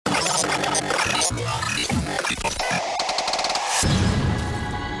The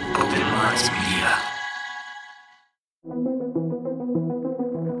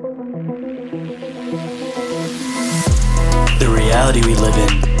reality we live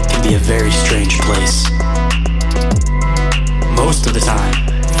in can be a very strange place. Most of the time,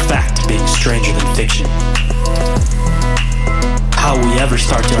 fact being stranger than fiction. How will we ever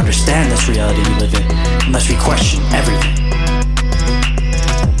start to understand this reality we live in unless we question everything?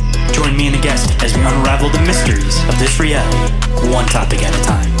 Join me and a guest as we unravel the mysteries of this reality, one topic at a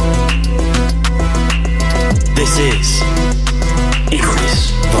time. This is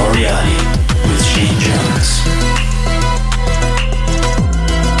Inquiries of Our Reality with Shane Jones.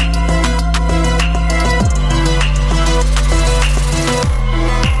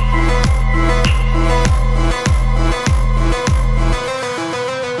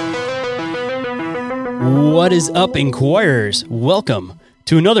 What is up, Inquirers? Welcome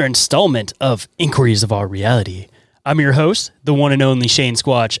to another installment of Inquiries of Our Reality. I'm your host, the one and only Shane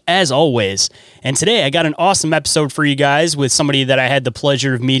Squatch, as always. And today I got an awesome episode for you guys with somebody that I had the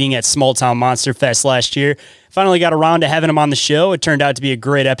pleasure of meeting at Small Town Monster Fest last year. Finally got around to having him on the show. It turned out to be a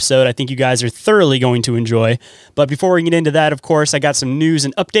great episode. I think you guys are thoroughly going to enjoy. But before we get into that, of course, I got some news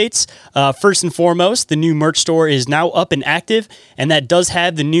and updates. First and foremost, the new merch store is now up and active, and that does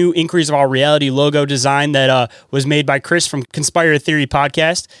have the new Inquiries of Our Reality logo design that was made by Chris from Conspire Theory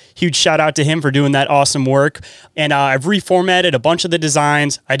Podcast. Huge shout out to him for doing that awesome work. And I've reformatted a bunch of the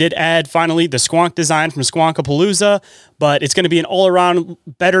designs. I did add, finally, the Squonk design from Squonkapalooza, but it's going to be an all-around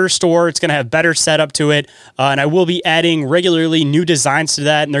better store. It's going to have better setup to it. And I will be adding regularly new designs to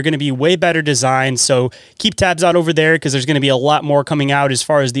that, and they're going to be way better designs. So keep tabs out over there because there's going to be a lot more coming out as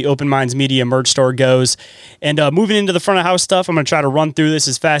far as the Open Minds Media merch store goes. And moving into the front of house stuff, I'm going to try to run through this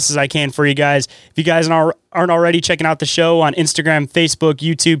as fast as I can for you guys. If you guys aren't already checking out the show on Instagram, Facebook,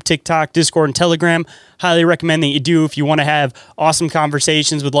 YouTube, TikTok, Discord, and Telegram, highly recommend that you do if you want to have awesome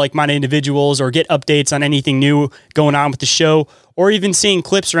conversations with like-minded individuals or get updates on anything new going on with the show, or even seeing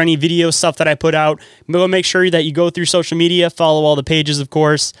clips or any video stuff that I put out. Make sure that you go through social media, follow all the pages, of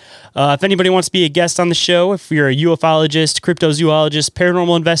course. If anybody wants to be a guest on the show, if you're a ufologist, cryptozoologist,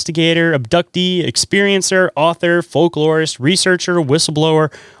 paranormal investigator, abductee, experiencer, author, folklorist, researcher,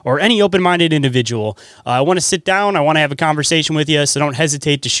 whistleblower, or any open-minded individual, I want to sit down, I want to have a conversation with you, so don't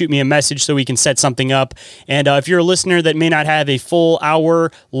hesitate to shoot me a message so we can set something up. And if you're a listener that may not have a full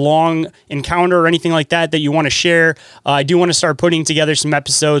hour-long encounter or anything like that you want to share, I do want to start putting together some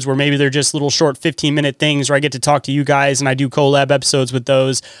episodes where maybe they're just little short 15-minute things where I get to talk to you guys and I do collab episodes with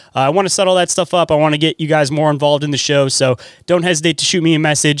those. I want to set all that stuff up. I want to get you guys more involved in the show, so don't hesitate to shoot me a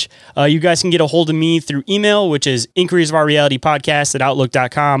message. You guys can get a hold of me through email, which is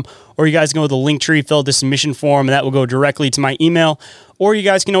inquiriesofourrealitypodcast@outlook.com, or you guys can go to the link tree, fill out the submission form, and that will go directly to my email. Or you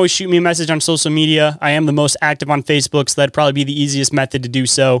guys can always shoot me a message on social media. I am the most active on Facebook, so that'd probably be the easiest method to do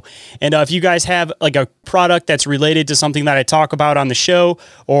so. And if you guys have like a product that's related to something that I talk about on the show,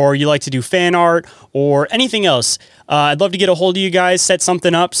 or you like to do fan art or anything else, I'd love to get a hold of you guys, set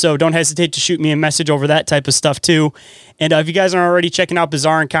something up, so don't hesitate to shoot me a message over that type of stuff too. And if you guys aren't already checking out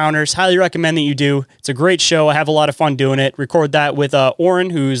Bizarre Encounters, highly recommend that you do. It's a great show. I have a lot of fun doing it. Record that with Oren,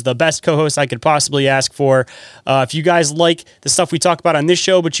 who's the best co-host I could possibly ask for. If you guys like the stuff we talk about on this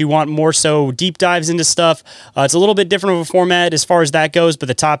show, but you want more so deep dives into stuff, it's a little bit different of a format as far as that goes, but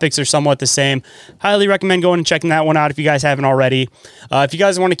the topics are somewhat the same. Highly recommend going and checking that one out if you guys haven't already. If you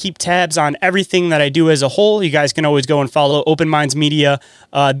guys want to keep tabs on everything that I do as a whole, you guys can always go and follow Open Minds Media.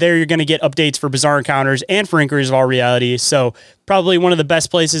 There you're going to get updates for Bizarre Encounters and for Inquiries of Our Reality. So probably one of the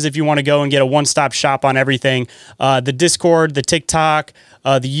best places if you want to go and get a one-stop shop on everything. The Discord, the TikTok,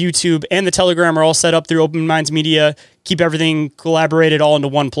 the YouTube, and the Telegram are all set up through Open Minds Media. Keep everything collaborated all into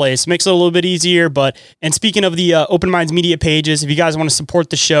one place. Makes it a little bit easier. And speaking of the Open Minds Media pages, if you guys want to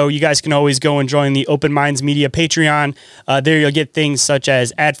support the show, you guys can always go and join the Open Minds Media Patreon. There you'll get things such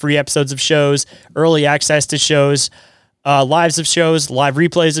as ad-free episodes of shows, early access to shows, lives of shows, live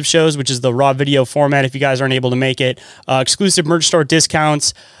replays of shows, which is the raw video format if you guys aren't able to make it, exclusive merch store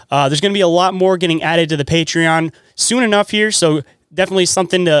discounts. There's going to be a lot more getting added to the Patreon soon enough here, so definitely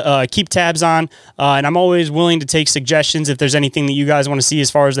something to keep tabs on. And I'm always willing to take suggestions if there's anything that you guys want to see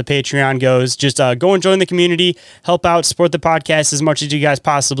as far as the Patreon goes. Just go and join the community, help out, support the podcast as much as you guys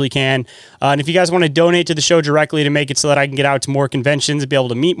possibly can. And if you guys want to donate to the show directly to make it so that I can get out to more conventions and be able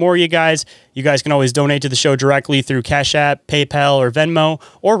to meet more of you guys can always donate to the show directly through Cash App, PayPal, or Venmo,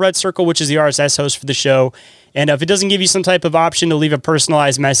 or Red Circle, which is the RSS host for the show. And if it doesn't give you some type of option to leave a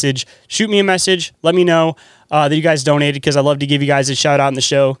personalized message, shoot me a message. Let me know that you guys donated, because I love to give you guys a shout out in the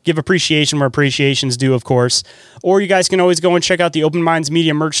show. Give appreciation where appreciation's due, of course. or you guys can always go and check out the Open Minds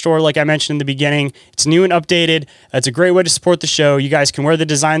Media merch store like I mentioned in the beginning. It's new and updated. It's a great way to support the show. You guys can wear the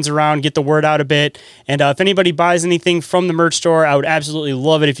designs around, get the word out a bit, and if anybody buys anything from the merch store, I would absolutely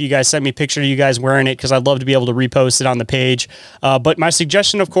love it if you guys send me a picture of you guys wearing it, because I'd love to be able to repost it on the page. But my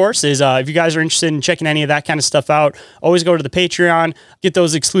suggestion, of course, is if you guys are interested in checking any of that kind of stuff out, always go to the Patreon, get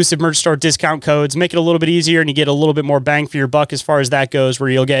those exclusive merch store discount codes, make it a little bit easier, and you get a little bit more bang for your buck as far as that goes, where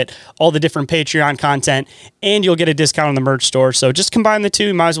you'll get all the different Patreon content and you'll get a discount on the merch store. So just combine the two.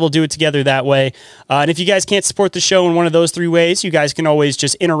 You might as well do it together that way. And if you guys can't support the show in one of those three ways, you guys can always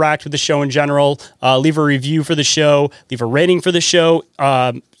just interact with the show in general, leave a review for the show, leave a rating for the show,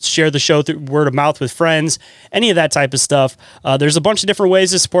 share the show through word of mouth with friends, any of that type of stuff. There's a bunch of different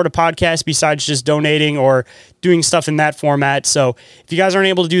ways to support a podcast besides just donating or doing stuff in that format. So if you guys aren't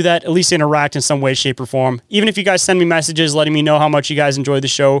able to do that, at least interact in some way, shape, or form. Even if you guys send me messages letting me know how much you guys enjoy the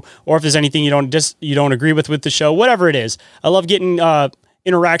show, or if there's anything you don't agree with the show, whatever it is. I love getting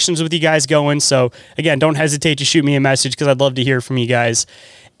interactions with you guys going. So again, don't hesitate to shoot me a message, because I'd love to hear from you guys.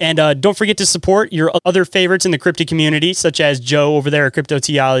 And don't forget to support your other favorites in the cryptid community, such as Joe over there at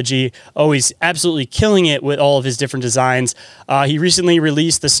Cryptotheology, always absolutely killing it with all of his different designs. He recently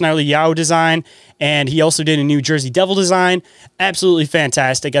released the Snarly Yow design, and he also did a New Jersey Devil design. Absolutely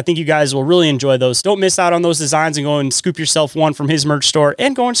fantastic. I think you guys will really enjoy those. Don't miss out on those designs, and go and scoop yourself one from his merch store,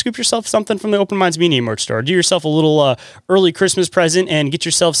 and go and scoop yourself something from the Open Minds Media merch store. Do yourself a little early Christmas present and get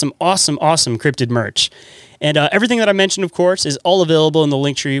yourself some awesome cryptid merch. And everything that I mentioned, of course, is all available in the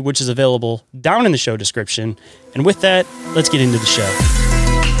link tree, which is available down in the show description. And with that, let's get into the show.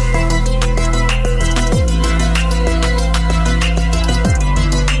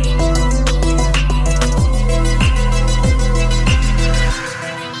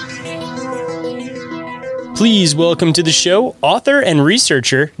 Please welcome to the show author and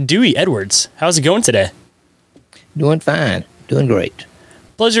researcher Dewey Edwards. How's it going today? Doing fine. Doing great.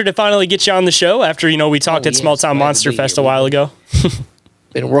 Pleasure to finally get you on the show after, we talked at Small Town Monster Fest a while ago.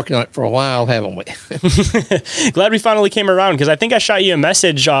 Been working on it for a while, haven't we? Glad we finally came around, because I think I shot you a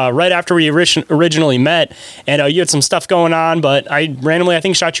message right after we originally met, and you had some stuff going on, but I randomly, I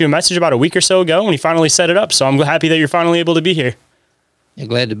think, shot you a message about a week or so ago when you finally set it up, so I'm happy that you're finally able to be here. Yeah,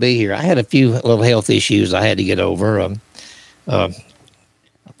 glad to be here. I had a few little health issues I had to get over. I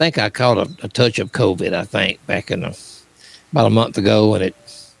think I caught a touch of COVID, I think, back in about a month ago, and it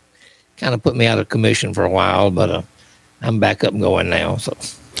kind of put me out of commission for a while, but I'm back up and going now. So,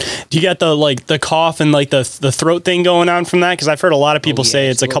 do you got the cough and the throat thing going on from that? Because I've heard a lot of people say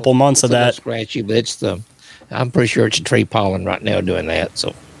it's a couple months of that. Scratchy, but I'm pretty sure it's a tree pollen right now doing that.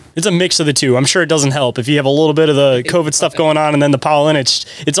 So it's a mix of the two. I'm sure it doesn't help if you have a little bit of the COVID stuff going on and then the pollen.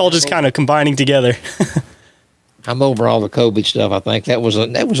 It's all just kind of combining together. I'm over all the COVID stuff. I think that was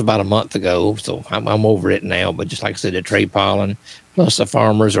about a month ago, so I'm over it now. But just like I said, the tree pollen, plus the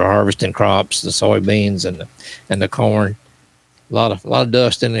farmers are harvesting crops, the soybeans and the corn. A lot of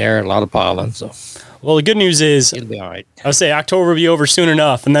dust in the air, a lot of pollen. So, well, the good news is it'll be all right. I would say October will be over soon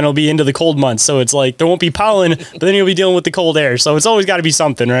enough, and then it'll be into the cold months. So it's like there won't be pollen, but then you'll be dealing with the cold air. So it's always got to be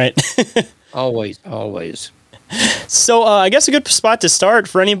something, right? Always. So I guess a good spot to start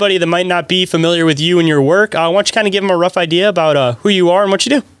for anybody that might not be familiar with you and your work, why don't you kind of give them a rough idea about who you are and what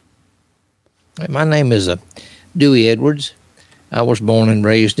you do? My name is Dewey Edwards. I was born and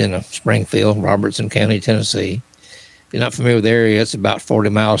raised in Springfield, Robertson County, Tennessee. If you're not familiar with the area, it's about 40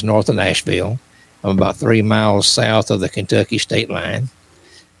 miles north of Nashville. I'm about 3 miles south of the Kentucky state line.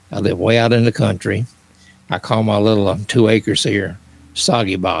 I live way out in the country. I call my little 2 acres here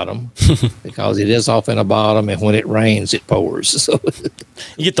Soggy Bottom because it is off in the bottom, and when it rains, it pours. So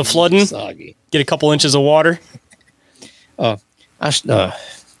you get the flooding, soggy. Get a couple inches of water. I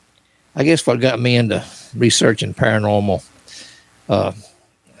guess what got me into researching paranormal, I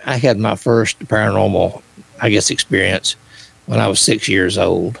had my first paranormal, experience when I was 6 years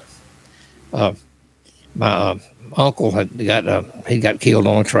old. My uncle he got killed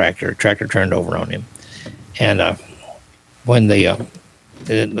on a tractor. A tractor turned over on him, and when the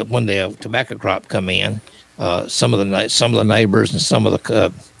tobacco crop come in, some of the neighbors and some of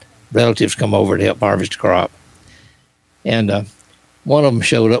the relatives come over to help harvest the crop, and one of them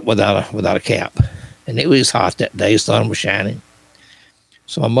showed up without a cap, and it was hot that day. The sun was shining,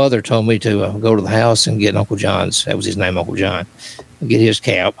 so my mother told me to go to the house and get Uncle John's. That was his name, Uncle John. Get his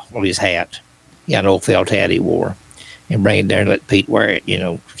cap or his hat. He had an old felt hat he wore, and bring it there and let Pete wear it.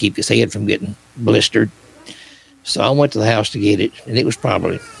 Keep his head from getting blistered. So I went to the house to get it, and it was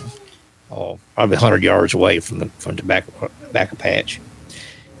probably 100 yards away from the tobacco patch.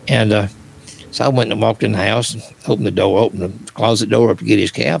 And so I went and walked in the house and opened the closet door up to get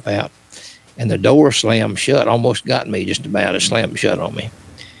his cap out. and the door slammed shut, almost got me just about. It slammed shut on me.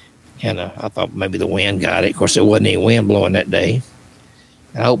 And I thought maybe the wind got it. Of course, there wasn't any wind blowing that day.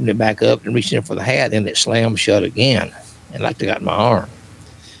 And I opened it back up and reached in for the hat, and it slammed shut again, and like they got my arm.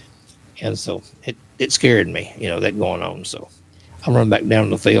 And so it scared me, that going on. So I run back down to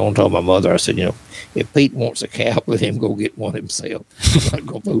the field and told my mother, I said, if Pete wants a cap, let him go get one himself. I'm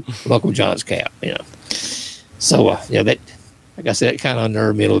not going to put Uncle John's cap, So, that, like I said, it kind of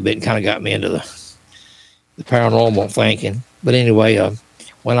unnerved me a little bit and kind of got me into the paranormal thinking. But anyway,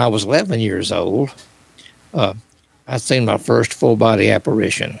 when I was 11 years old, I seen my first full body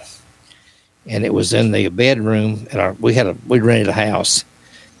apparition, and it was in the bedroom we rented a house,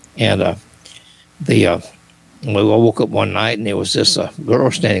 and we woke up one night and there was this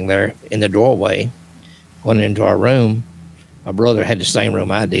girl standing there in the doorway, going into our room. My brother had the same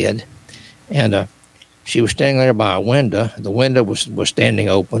room I did, and she was standing there by a window. The window was standing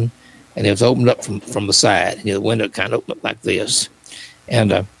open, and it was opened up from the side. The window kind of opened up like this,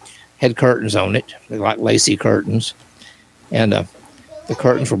 and had curtains on it, like lacy curtains, and the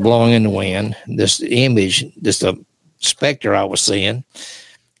curtains were blowing in the wind. This image, this specter I was seeing,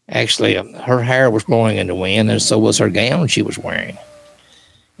 actually, her hair was blowing in the wind, and so was her gown she was wearing.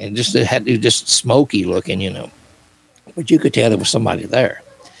 And it had to be just smoky looking, but you could tell there was somebody there.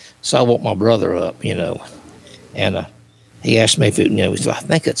 So I woke my brother up, and he asked me if he said, I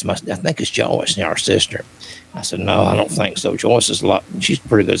think it's Joyce, our sister. I said, no, I don't think so. Joyce is she's a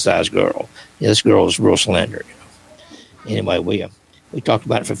pretty good sized girl. Yeah, this girl is real slender. Anyway, we talked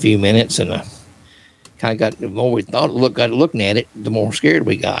about it for a few minutes, and kind of got, the more we got looking at it, the more scared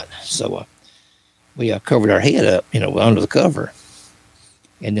we got. So we covered our head up, under the cover.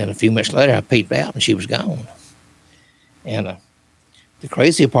 And then a few minutes later, I peeped out, and she was gone. And the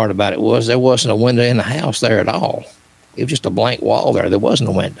crazy part about it was there wasn't a window in the house there at all. It was just a blank wall there. There wasn't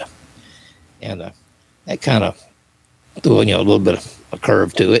a window. And that kind of threw, a little bit of a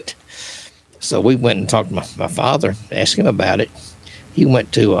curve to it. So we went and talked to my father, asked him about it. He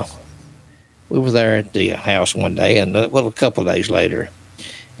went to, we were there at the house one day, and a couple of days later,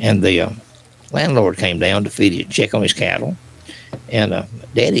 and the landlord came down to check on his cattle. And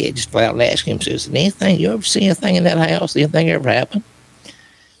Daddy had just flat out asked him, says, you ever see anything in that house? Anything ever happen? He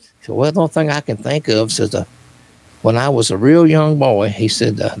said, well, the only thing I can think of, says, when I was a real young boy, he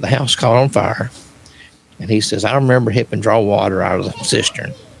said, the house caught on fire. And he says, I remember helping draw water out of the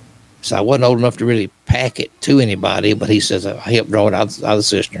cistern. So I wasn't old enough to really pack it to anybody, but he says, I helped draw it out of the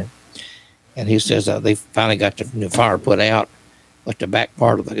cistern. And he says, they finally got the fire put out, but the back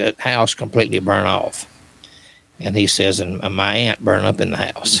part of the house completely burned off. And he says, and my aunt burned up in the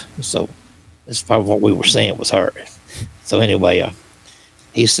house. So that's probably what we were saying was her. So anyway,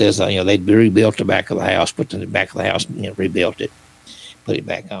 he says, they'd rebuilt the back of the house, put the back of the house, rebuilt it, put it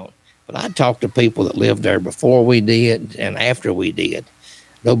back on. But I talked to people that lived there before we did and after we did.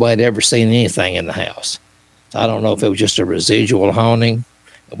 Nobody had ever seen anything in the house. So I don't know if it was just a residual haunting.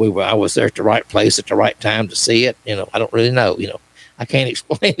 I was there at the right place at the right time to see it. I don't really know. I can't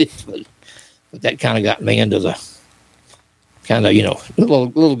explain it, but that kind of got me into the kind of,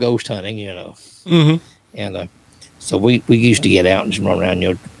 little ghost hunting, Mm-hmm. And so we used to get out and just run around,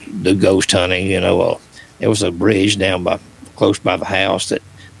 do ghost hunting. There was a bridge down close by the house that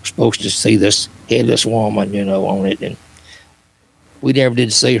was supposed to see this headless woman, on it. And we never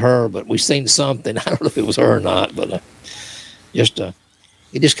did see her, but we seen something. I don't know if it was her or not, but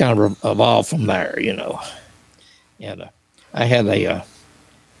it just kind of evolved from there, And I had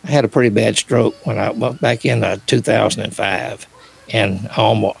a pretty bad stroke when I went back in 2005, and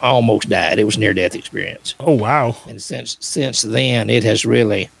I almost died. It was a near-death experience. Oh, wow. And since then, it has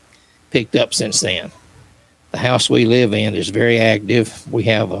really picked up since then. The house we live in is very active. We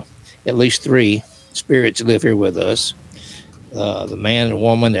have at least 3 spirits that live here with us. The man and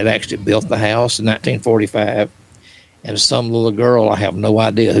woman that actually built the house in 1945, and some little girl, I have no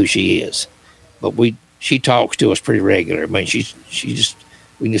idea who she is. But she talks to us pretty regular. I mean, we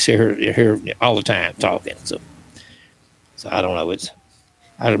can just hear her all the time talking. So I don't know.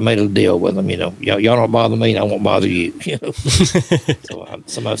 I made a deal with them. Y'all don't bother me, and I won't bother you. So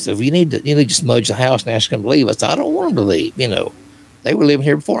somebody said, well, you need to smudge the house and ask them to leave. I said, I don't want them to leave. They were living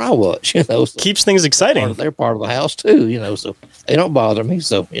here before I was. So keeps things exciting. They're part of the house too. So they don't bother me.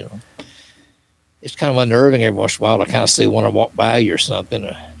 So it's kind of unnerving every once in a while to kind of see one to walk by you or something.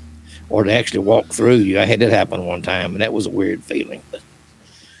 Or to actually walk through you. I had that happen one time, and that was a weird feeling. But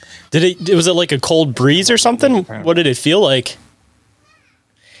was it like a cold breeze or something? What did it feel like?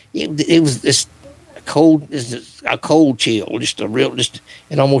 It was just a cold chill,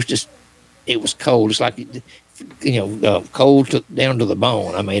 it was cold. It's like cold down to the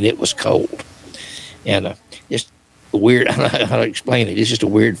bone. I mean, it was cold, and just weird. I don't know how to explain it. It's just a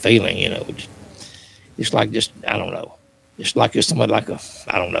weird feeling, It's like I don't know. It's like it's somebody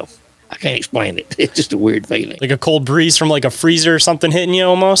I don't know. I can't explain it. It's just a weird feeling. Like a cold breeze from like a freezer or something hitting you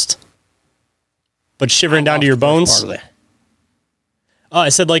almost, but shivering down to your bones. I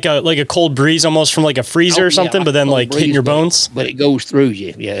said like a cold breeze almost from like a freezer or something, but then like hitting your bones. But it goes through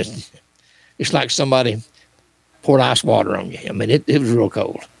you. Yeah, it's like somebody poured ice water on you. I mean, it was real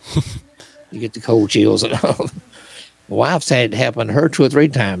cold. You get the cold chills and all. My wife's had it happen to her 2 or 3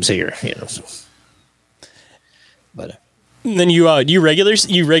 times here. So. But then you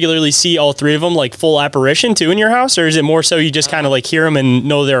regularly see all 3 of them like full apparition too in your house, or is it more so you just kind of like hear them and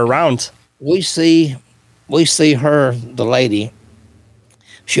know they're around? We see her, the lady.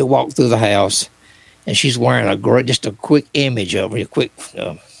 She'll walk through the house, and she's wearing just a quick image of her.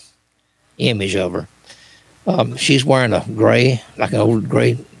 She's wearing like an old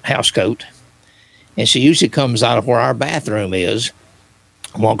gray house coat, and she usually comes out of where our bathroom is,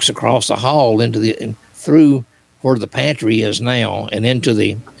 walks across the hall and through where the pantry is now, and into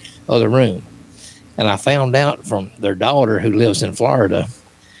the other room. And I found out from their daughter, who lives in Florida,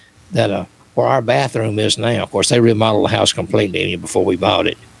 that where our bathroom is now, of course, they remodeled the house completely before we bought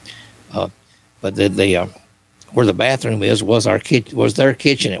it. But where the bathroom was their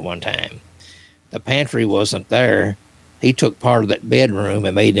kitchen at one time. The pantry wasn't there. He took part of that bedroom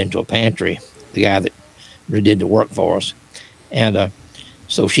and made it into a pantry, the guy that did the work for us. And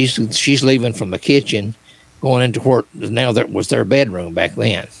so she's leaving from the kitchen, going into where now that was their bedroom back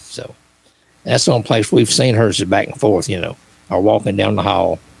then. So that's the only place we've seen her is back and forth, or walking down the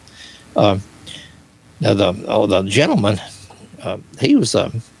hall. Now the gentleman, he was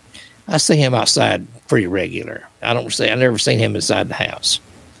I see him outside pretty regular. I never seen him inside the house.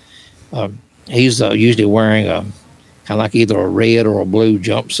 He's usually wearing kind of like either a red or a blue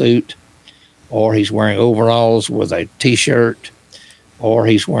jumpsuit, or he's wearing overalls with a t-shirt, or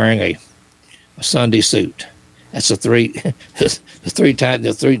he's wearing a Sunday suit. That's the three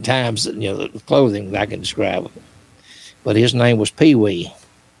times the clothing that I can describe it. But his name was Pee Wee.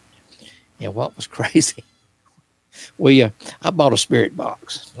 And what was crazy? I bought a spirit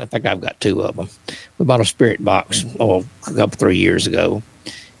box. I think I've got 2 of them. We bought a spirit box a couple 3 years ago,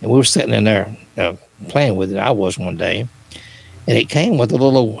 and we were sitting in there playing with it. I was one day, and it came with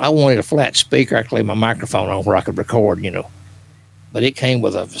I wanted a flat speaker. I could lay my microphone on where I could record, But it came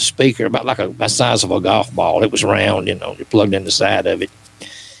with a speaker about like the size of a golf ball. It was round, you plugged in the side of it.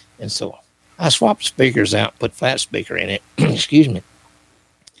 And so I swapped speakers out, put flat speaker in it. Excuse me.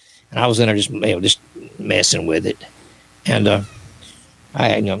 And I was in there just messing with it. And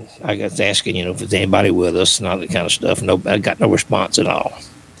I got asking, if there's anybody with us and all that kind of stuff. No, I got no response at all.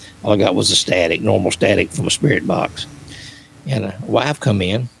 All I got was normal static from a spirit box. And a wife come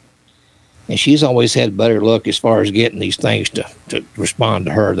in, and she's always had better luck as far as getting these things to respond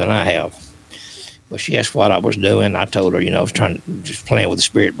to her than I have. But she asked what I was doing. I told her, I was just playing with the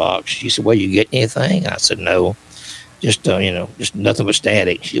spirit box. She said, "Well, you get anything?" I said, "No, just nothing but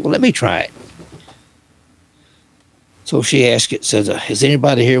static." She said, "Well, let me try it." So she asked it, says, "Is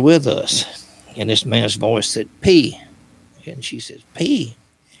anybody here with us?" And this man's voice said, "P." And she said, "P."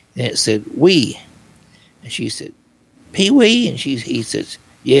 And it said, "We." And she said, "Pee Wee?" And he says,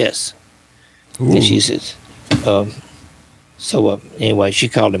 "Yes." Ooh. And she says, anyway, she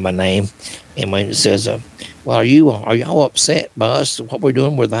called him my name. And when it says, "Well, are y'all upset by us, what we're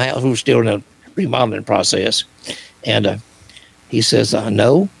doing with the house?" We're still in a remodeling process. And he says,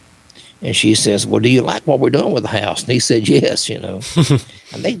 "No." And she says, "Well, do you like what we're doing with the house?" And he said, "Yes," And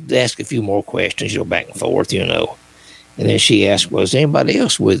they ask a few more questions, back and forth, And then she asked, "Well, is anybody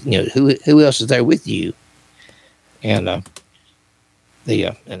else with, who else is there with you?" And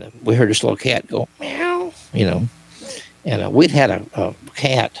we heard this little cat go, meow, And we'd had a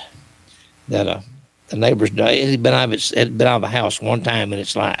cat that the neighbor's dog, it had been out of the house one time in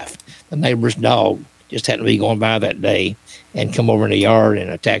its life. The neighbor's dog just happened to be going by that day and come over in the yard and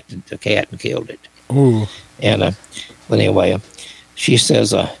attacked the cat and killed it. Ooh. And but anyway, she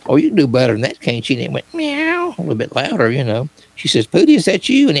says, "Oh, you can do better than that, can't you?" And it went meow a little bit louder, She says, "Pootie, is that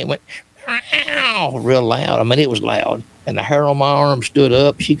you?" And it went meow real loud. I mean, it was loud. And the hair on my arm stood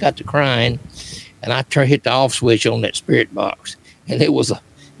up. She got to crying, and I hit the off switch on that spirit box, and it was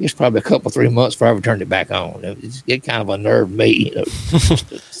probably a couple 3 months before I ever turned it back on. It kind of unnerved me, to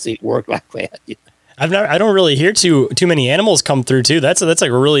see it work like that. I don't really hear too many animals come through too. That's like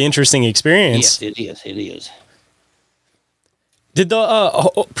a really interesting experience. Yes, it is. Did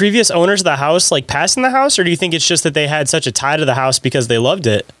the previous owners of the house like pass in the house, or do you think it's just that they had such a tie to the house because they loved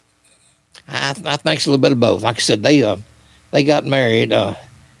it? I think it's a little bit of both. Like I said, they got married.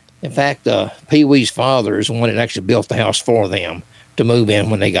 In fact, Pee Wee's father is the one that actually built the house for them to move in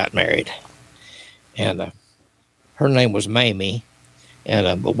when they got married. And her name was Mamie.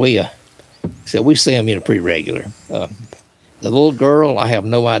 And but we see them pretty regular. The little girl, I have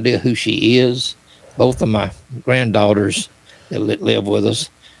no idea who she is. Both of my granddaughters that live with us,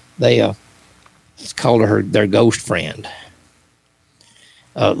 they called her their ghost friend.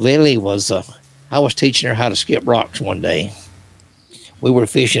 Lily was, I was teaching her how to skip rocks one day. We were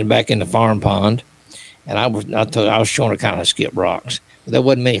fishing back in the farm pond, and I was showing her kind of how to skip rocks. But there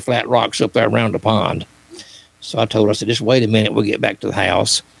wasn't many flat rocks up there around the pond. So I told her, I said, just wait a minute, we'll get back to the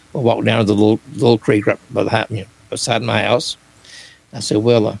house. We'll walk down to the little creek right by the beside my house. I said,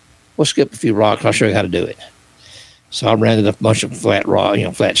 well, we'll skip a few rocks. I'll show you how to do it. So I rented a bunch of flat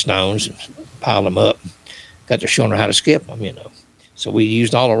stones and piled them up. Got to showing her how to skip them, So we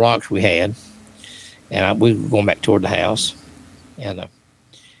used all the rocks we had, and we were going back toward the house. And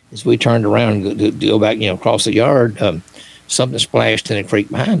as we turned around to go back, across the yard, something splashed in the creek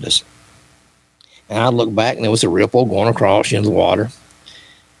behind us. And I looked back, and there was a ripple going across into the water.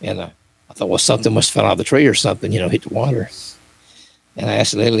 And I thought, well, something must have fell out of the tree or something, hit the water. And I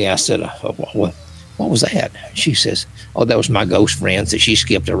asked Lily, I said, what was that? She says, oh, that was my ghost friend. So she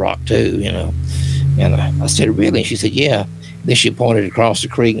skipped a rock too, And I said, really? And she said, yeah. Then she pointed across the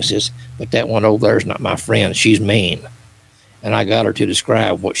creek and says, but that one over there is not my friend. She's mean. And I got her to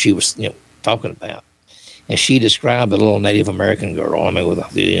describe what she was, talking about. And she described a little Native American girl, with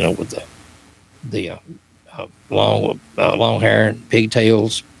the long hair and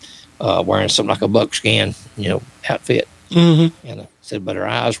pigtails, wearing something like a buckskin, outfit. Mm-hmm. And I said, but her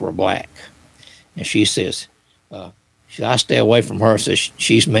eyes were black. And she says, I stay away from her. Says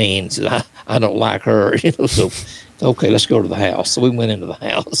she's mean. Says I don't like her. So okay, let's go to the house. So we went into the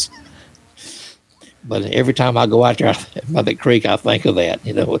house. But every time I go out there by the creek, I think of that.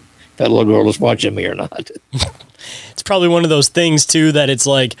 If that little girl is watching me or not. It's probably one of those things too that it's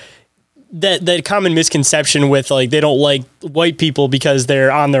like that common misconception with like they don't like white people because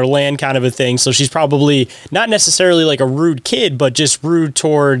they're on their land kind of a thing. So she's probably not necessarily like a rude kid, but just rude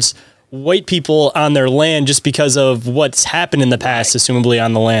towards white people on their land just because of what's happened in the past, assumably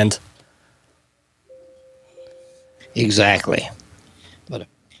on the land. Exactly. But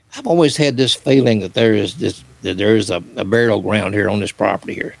I've always had this feeling that there is a burial ground here on this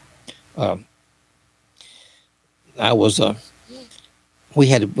property here. I went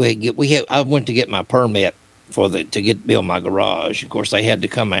to get my permit to build my garage. Of course, they had to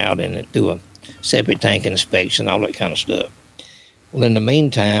come out and do a septic tank inspection, all that kind of stuff. Well, in the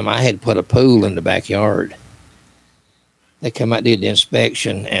meantime, I had put a pool in the backyard. They come out, did the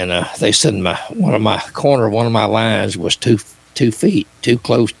inspection, and they said one of my lines was 2 feet too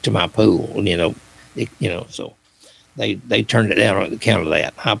close to my pool. So they turned it down on account of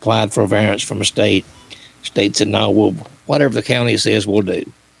that. I applied for a variance from the state. State said, no, whatever the county says, we'll do.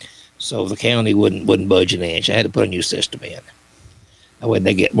 So the county wouldn't budge an inch. I had to put a new system in. That way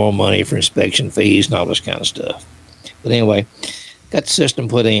they get more money for inspection fees and all this kind of stuff. But anyway, got the system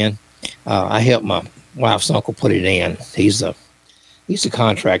put in. I helped my wife's uncle put it in. He's a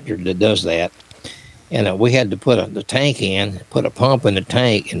contractor that does that. And we had to put the tank in, put a pump in the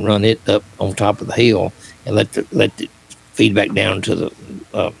tank and run it up on top of the hill and let the feed back down to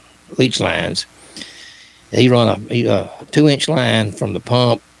the leach lines. He run a 2-inch line from the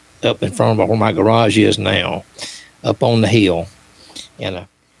pump up in front of where my garage is now, up on the hill. And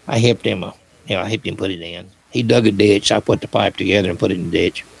I helped him put it in. He dug a ditch. I put the pipe together and put it in the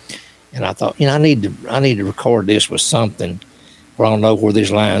ditch. And I thought, I need to record this with something where I'll know where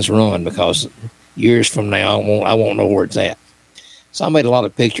these lines run, because years from now I won't know where it's at. So I made a lot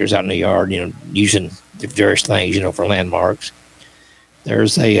of pictures out in the yard, using the various things, for landmarks.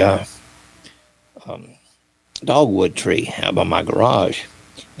 There's a dogwood tree out by my garage,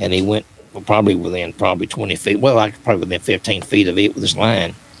 and he went probably within 20 feet. Well, probably within 15 feet of it with his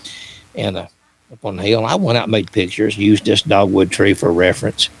line. And up on the hill, I went out and made pictures, used this dogwood tree for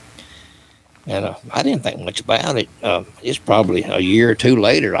reference. And I didn't think much about it. It's probably a year or two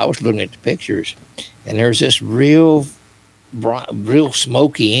later, I was looking at the pictures, and there's this real bright, real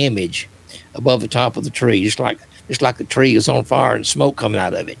smoky image above the top of the tree, just like the tree is on fire and smoke coming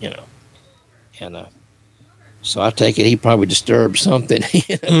out of it, And so I take it he probably disturbed something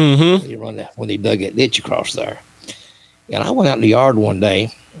Mm-hmm. when he dug that ditch across there. And I went out in the yard one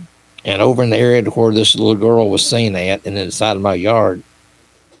day, and over in the area where this little girl was seen at, and in the side of my yard,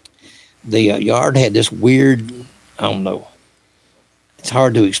 the yard had this weird, I don't know, it's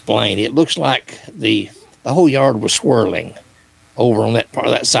hard to explain. It looks like the whole yard was swirling. over on that part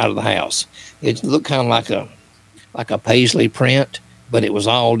of that side of the house. It looked kind of like a paisley print, but it was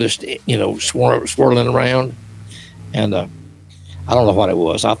all just, swirling around. And I don't know what it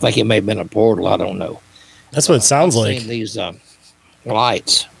was. I think it may have been a portal. I don't know. That's what it sounds I've like. seen these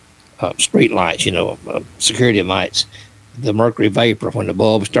lights, street lights, security lights. The mercury vapor, when the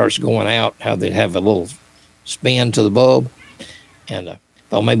bulb starts going out, how they have a little spin to the bulb. And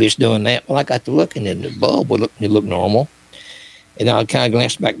thought maybe it's doing that. Well, I got to looking, and the bulb would look normal. And I kind of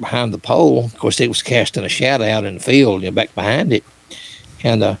glanced back behind the pole. Of course, it was casting a shadow out in the field, back behind it.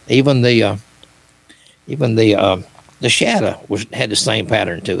 And even the shadow had the same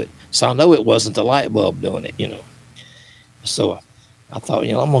pattern to it. So I know it wasn't the light bulb doing it, So I thought,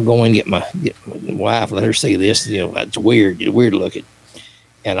 I'm gonna go and get my wife, let her see this. It's weird looking.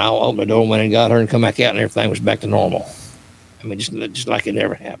 And I opened the door, went and got her, and come back out, and everything was back to normal. I mean, just like it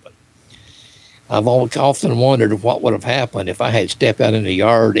never happened. I've often wondered what would have happened if I had stepped out in the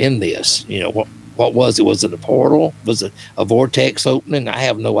yard in this. What was it? Was it a portal? Was it a vortex opening? I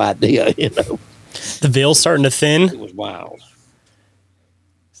have no idea. The veil's starting to thin. It was wild.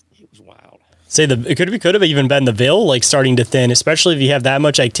 Say it could have even been the veil like starting to thin, especially if you have that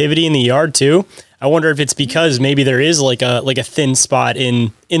much activity in the yard too. I wonder if it's because maybe there is like a thin spot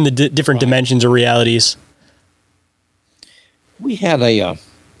in the different dimensions or realities. We had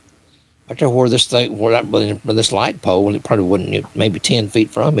I tell you where this light pole, and it probably wouldn't, maybe 10 feet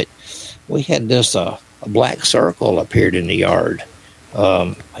from it. We had this a black circle appeared in the yard.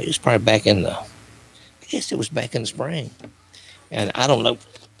 It was probably back in I guess it was back in the spring, and I don't know.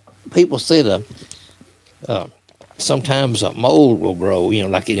 People said sometimes a mold will grow,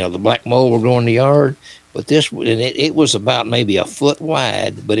 the black mold will grow in the yard. But it was about maybe a foot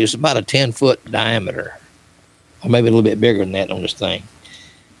wide, but it was about a 10-foot diameter, or maybe a little bit bigger than that on this thing.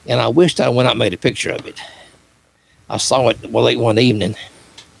 And I wished I went out and made a picture of it. I saw it late one evening,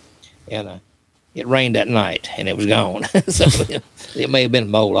 and it rained that night, and it was gone. So it may have been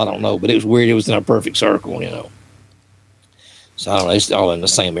mold, I don't know, but it was weird. It was in a perfect circle, So I don't know, it's all in the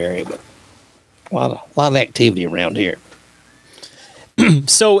same area, but a lot of activity around here.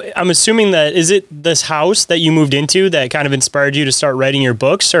 So I'm assuming that, is it this house that you moved into that kind of inspired you to start writing your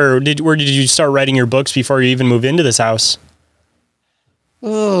books, or did you start writing your books before you even moved into this house?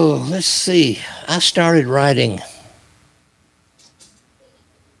 Oh, let's see. I started writing.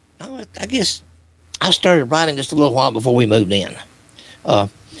 I guess I started writing just a little while before we moved in.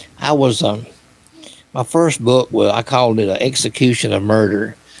 I was my first book I called it Execution of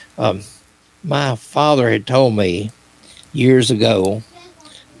Murder. My father had told me years ago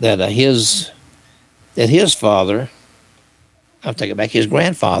that his father, I'll take it back, his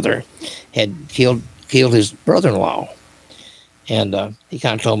grandfather had killed his brother-in-law. And he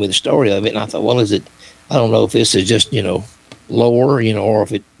kind of told me the story of it, and I thought, well, I don't know if this is just, lore, or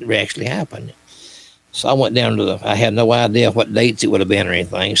if it actually happened. So I went down I had no idea what dates it would have been or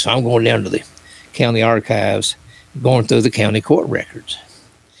anything, so I'm going down to the county archives, going through the county court records.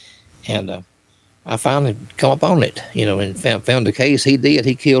 And I finally come up on it, and found the case.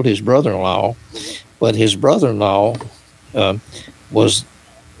 He killed his brother-in-law, but his brother-in-law was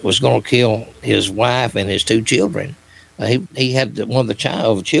going to kill his wife and his two children. He had one of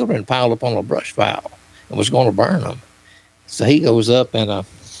the children piled up on a brush pile and was going to burn them. So he goes up and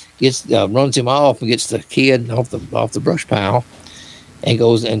runs him off and gets the kid off the brush pile, and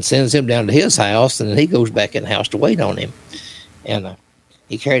goes and sends him down to his house, and then he goes back in the house to wait on him. And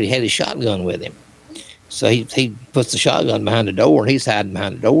he had his shotgun with him. So he puts the shotgun behind the door, and he's hiding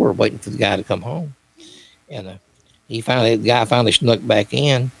behind the door waiting for the guy to come home. And the guy finally snuck back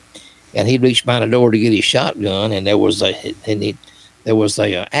in, and he reached behind the door to get his shotgun, and there was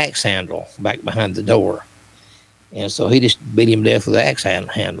a axe handle back behind the door. And so he just beat him to death with the axe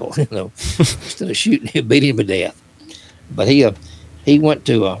handle, instead of shooting him, beat him to death. But he went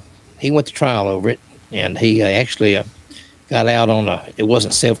to trial over it, and he actually got out on it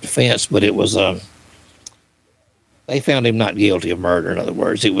wasn't self-defense, but it was they found him not guilty of murder. In other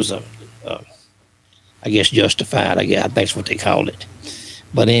words, it was I guess justified. I guess that's what they called it.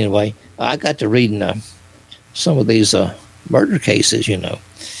 But anyway, I got to reading some of these murder cases, and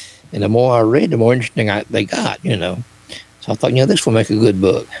the more I read, the more interesting they got, So I thought, this will make a good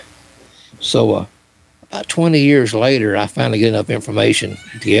book. So about 20 years later, I finally get enough information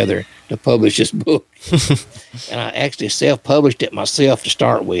together to publish this book. And I actually self-published it myself to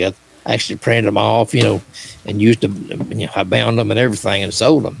start with. I actually printed them off, and used them. I bound them and everything and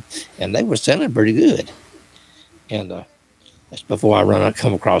sold them. And they were selling pretty good. And that's before I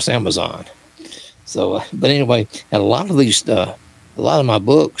come across Amazon. So, but anyway, and a lot of my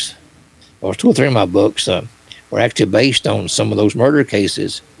books, or 2 or 3 of my books, were actually based on some of those murder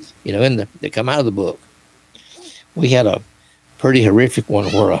cases, that come out of the book. We had a pretty horrific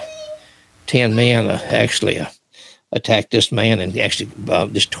one where 10 men actually attacked this man and actually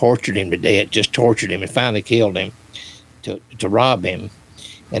just tortured him to death, just tortured him and finally killed him to rob him.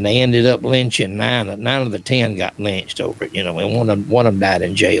 And they ended up lynching 9 of the 10 got lynched over it, and one of them died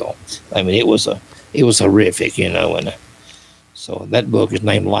in jail. I mean, it was horrific, and so that book is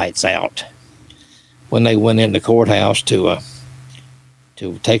named Lights Out. When they went in the courthouse to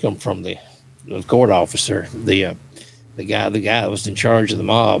take them from the court officer, the guy that was in charge of the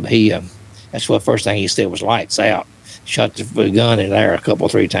mob, that's what first thing he said was lights out. Shot the gun in there a couple,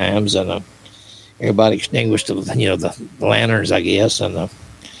 3 times, and everybody extinguished the lanterns, I guess, and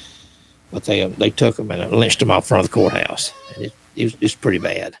but they took them and lynched them out front of the courthouse. And it's pretty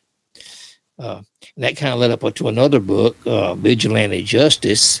bad. And that kind of led up to another book, Vigilante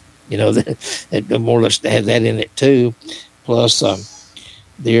Justice. That more or less had that in it too. Plus,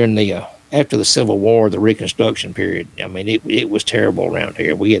 during after the Civil War, the Reconstruction period, I mean, it was terrible around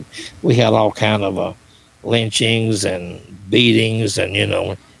here. We had all kind of lynchings and beatings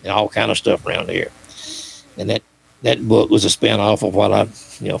and all kind of stuff around here. And that book was a spinoff of what I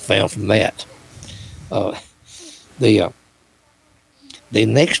found from that. The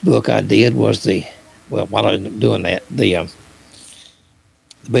next book I did was while I was doing that, the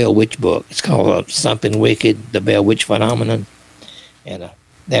Bell Witch book. It's called Something Wicked: The Bell Witch Phenomenon, and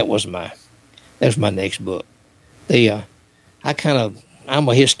that was my next book. I'm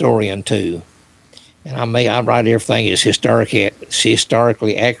a historian too, and I write everything as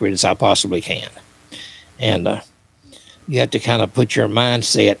historically accurate as I possibly can, and you have to kind of put your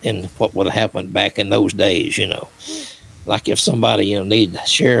mindset in what would have happened back in those days. Like if somebody needed a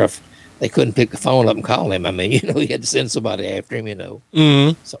sheriff, they couldn't pick the phone up and call him. I mean, you had to send somebody after him,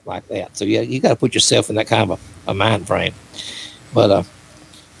 Mm-hmm. something like that. So you got to put yourself in that kind of a mind frame. But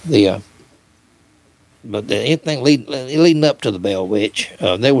anything leading up to the Bell Witch,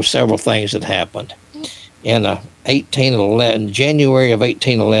 there were several things that happened. In 1811, January of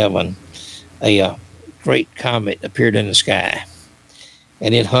 1811, a great comet appeared in the sky,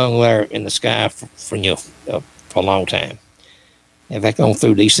 and it hung there in the sky for a long time. In fact, on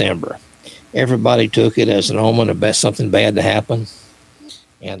through December, everybody took it as an omen of something bad to happen.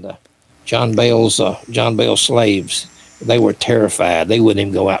 And John Bell's slaves, they were terrified. They wouldn't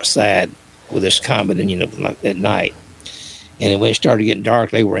even go outside with this comet, like at night. And when it started getting dark,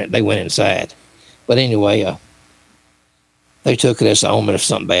 they went inside. But anyway, they took it as an omen of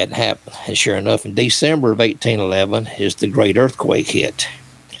something bad to happen. And sure enough, in December of 1811 is the great earthquake hit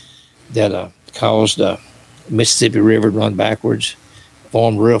that caused the Mississippi River to run backwards,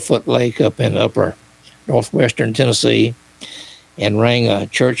 formed Reelfoot Lake up in upper northwestern Tennessee, and rang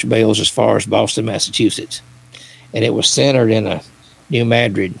church bells as far as Boston, Massachusetts. And it was centered in New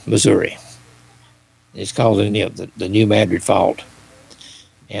Madrid, Missouri. It's called the New Madrid Fault.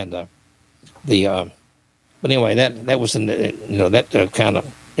 And but anyway, that was kind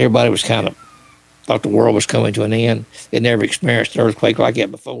of everybody was kind of thought the world was coming to an end. They'd never experienced an earthquake like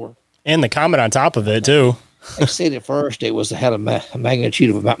that before. And the comet on top of it too. They said at first it had a magnitude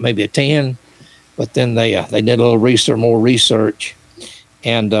of about maybe a 10, but then they did a little more research,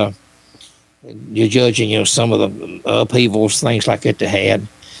 and you're judging some of the upheavals, things like that they had.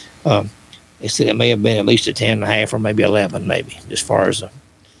 They said it may have been at least a 10.5 or maybe 11, maybe as far as the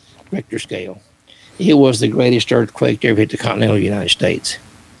Richter scale. It was the greatest earthquake to ever hit the continental United States.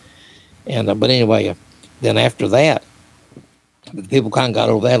 And but anyway, then after that, the people kind of got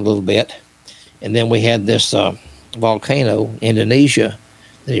over that a little bit. And then we had this volcano, Indonesia,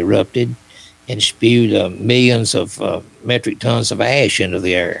 that erupted and spewed millions of metric tons of ash into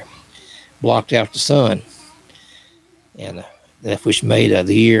the air, blocked out the sun. And that which made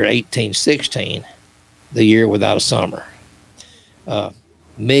the year 1816 the year without a summer.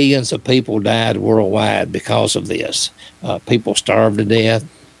 Millions of people died worldwide because of this. People starved to death.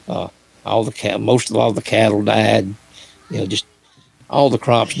 All the cattle died. Just all the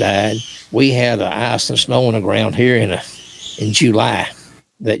crops died. We had ice and snow on the ground here in July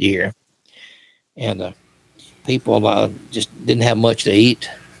that year, and people just didn't have much to eat.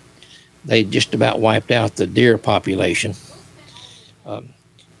 They just about wiped out the deer population.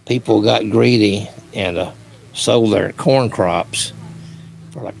 People got greedy and sold their corn crops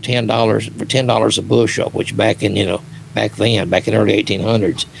for like $10 a bushel, which back in the early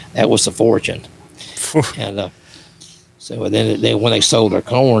 1800s, that was a fortune. And so then when they sold their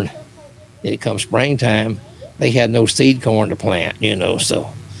corn, then it comes springtime, they had no seed corn to plant,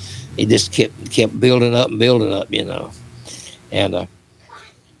 so it just kept building up, and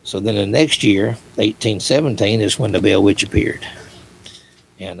So then the next year, 1817, is when the Bell Witch appeared.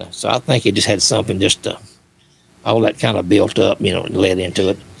 And so I think it just had something all that kind of built up, led into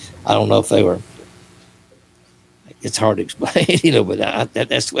it. I don't know if they were, it's hard to explain, but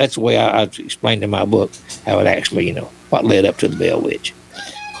that's the way I explained in my book how it actually, what led up to the Bell Witch.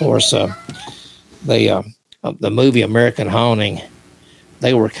 Of course, the movie American Haunting,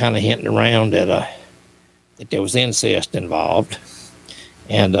 they were kind of hinting around that there was incest involved,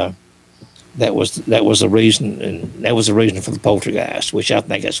 and that was the reason, and that was the reason for the poltergeist, which I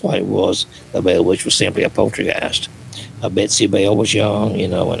think that's what it was. The Bell Witch was simply a poltergeist. Betsy Bell was young,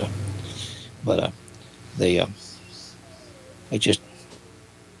 but it just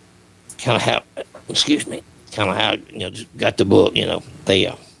kind of how, just got the book,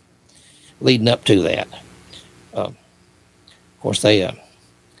 they leading up to that. Of course, it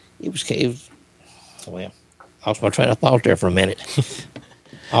was well, I lost my train of thought there for a minute.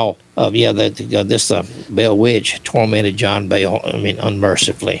 This Bell Witch tormented John Bell,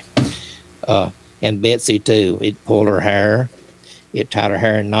 unmercifully. And Betsy, too. It pulled her hair. It tied her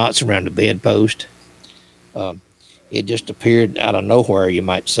hair in knots around the bedpost. It just appeared out of nowhere, you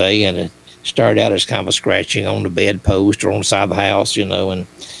might say, and it started out as kind of a scratching on the bedpost or on the side of the house, and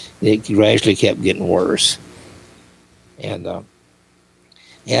it gradually kept getting worse. And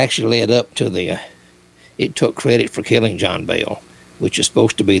it actually led up to it took credit for killing John Bell, which is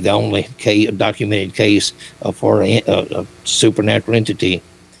supposed to be the only documented case of where a supernatural entity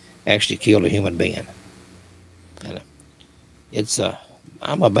actually killed a human being. And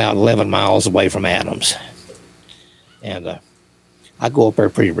I'm about 11 miles away from Adams, and I go up there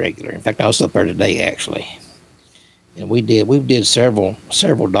pretty regular. In fact, I was up there today actually, and we did several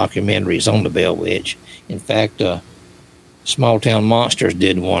documentaries on the Bell Witch. In fact, Small Town Monsters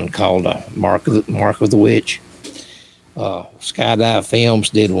did one called Mark of the Witch. Skydive Films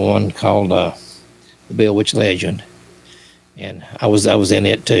did one called The Bell Witch Legend, and I was in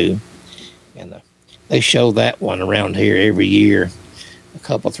it too. And they show that one around here every year,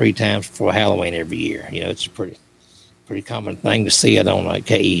 3 times before Halloween every year. It's a pretty common thing to see it on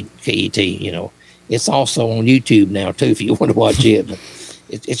KET. It's also on YouTube now too if you want to watch it. But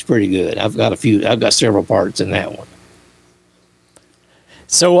it's pretty good. I've got several parts in that one.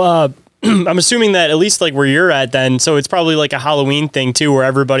 So I'm assuming that at least like where you're at then, so it's probably like a Halloween thing too, where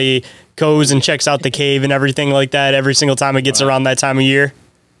everybody goes and checks out the cave and everything like that every single time it gets around that time of year.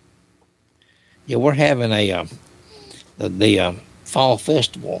 Yeah, we're having the fall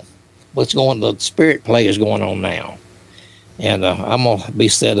festival. The spirit play is going on now, and I'm gonna be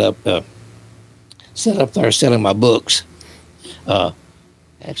set up there selling my books.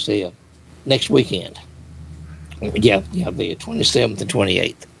 Actually, next weekend. Yeah, the 27th and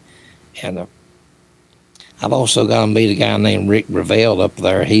 28th. And I've also got to meet a guy named Rick Revelle up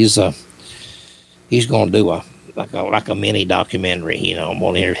there. He's going to do a mini documentary. He's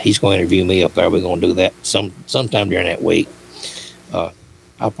going to interview me up there. We're going to do that sometime during that week. I'll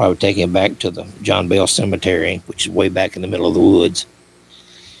probably take him back to the John Bell Cemetery, which is way back in the middle of the woods.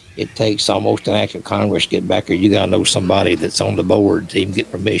 It takes almost an act of Congress to get back there. You got to know somebody that's on the board to even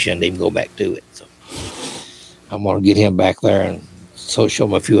get permission to even go back to it. So I'm going to get him back there and show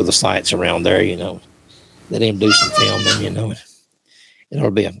him a few of the sites around there, let him do some filming,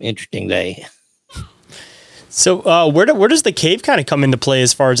 It'll be an interesting day. So where does the cave kind of come into play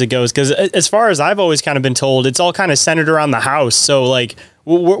as far as it goes? Because as far as I've always kind of been told, it's all kind of centered around the house. So like,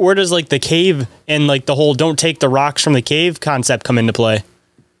 where does like the cave and like the whole don't take the rocks from the cave concept come into play?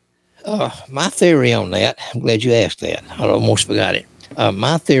 My theory on that, I'm glad you asked that. I almost forgot it.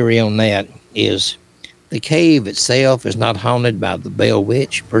 My theory on that is the cave itself is not haunted by the Bell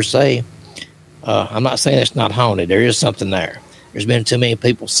Witch per se. I'm not saying it's not haunted. There is something there. There's been too many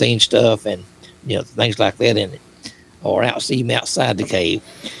people seeing stuff and things like that in it, or even outside the cave.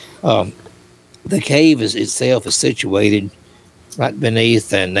 The cave itself is situated right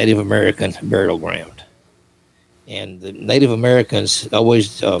beneath a Native American burial ground, and the Native Americans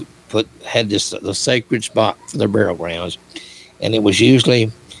always had the sacred spot for their burial grounds, and it was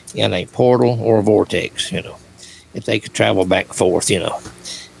usually in a portal or a vortex, if they could travel back and forth,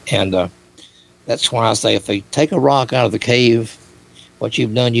 and that's why I say if they take a rock out of the cave, what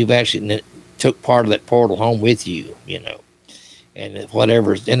you've done, you've actually took part of that portal home with you, and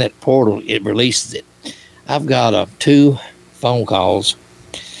whatever's in that portal, it releases it. I've got 2 phone calls,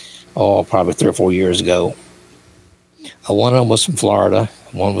 probably 3 or 4 years ago. One of them was from Florida,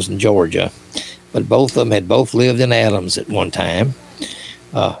 one was in Georgia, but both of them had both lived in Adams at one time.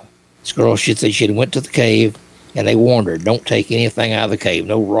 This girl, she said she went to the cave, and they warned her, don't take anything out of the cave.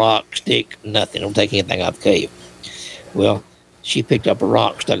 No rock, stick, nothing. Don't take anything out of the cave. Well, she picked up a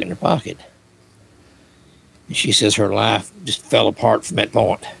rock stuck in her pocket. And she says her life just fell apart from that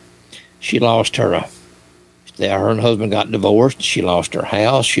point. She lost her and her husband got divorced. She lost her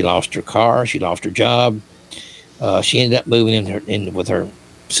house. She lost her car. She lost her job. She ended up moving in with her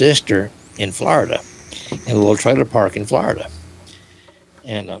sister in Florida, in a little trailer park in Florida.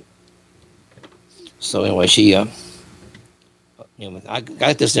 And so anyway, I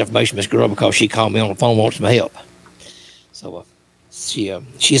got this information, Miss Girl, because she called me on the phone, wants some help. So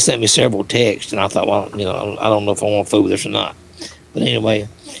she sent me several texts, and I thought, well, I don't know if I want to fool with this or not. But anyway,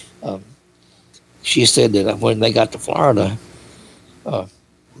 she said that when they got to Florida,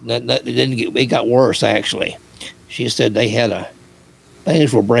 it got worse, actually. She said they had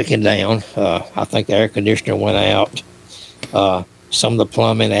things were breaking down. I think the air conditioner went out. Some of the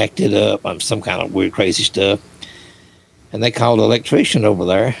plumbing acted up, some kind of weird, crazy stuff. And they called the electrician over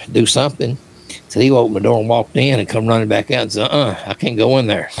there to do something. So he opened the door and walked in and come running back out and said, I can't go in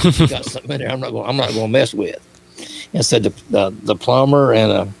there. You got something in there I'm not going to mess with. And said the plumber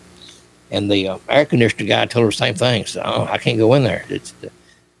and the air conditioner guy told her the same thing. So I can't go in there.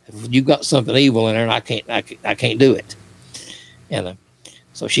 You got something evil in there, and I can't do it. And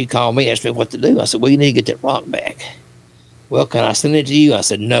so she called me, asked me what to do. I said, well, you need to get that rock back. Well, can I send it to you? I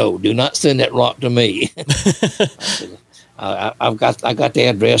said, no, do not send that rock to me. I got the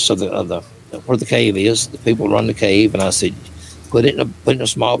address of the where the cave is. The people run the cave, and I said, put it in a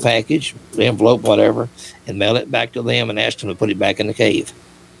small package, the envelope, whatever, and mail it back to them and ask them to put it back in the cave.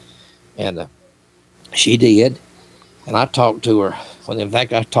 And she did. And I talked to her. In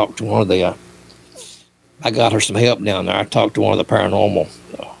fact, I talked to one of the. I got her some help down there. I talked to one of the paranormal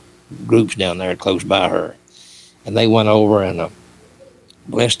groups down there close by her, and they went over and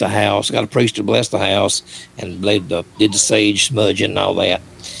blessed the house. Got a priest to bless the house, and did the sage smudging and all that.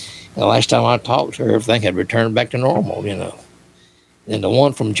 And the last time I talked to her, everything had returned back to normal, And the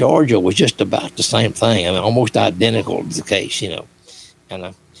one from Georgia was just about the same thing. I mean, almost identical to the case,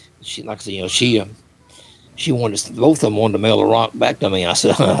 And she, like I said, she wanted both of them wanted to mail the rock back to me. I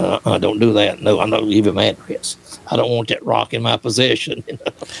said, don't do that. No, I'm not going to give him address. I don't want that rock in my possession.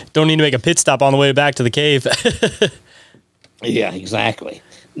 Don't need to make a pit stop on the way back to the cave. Yeah, exactly.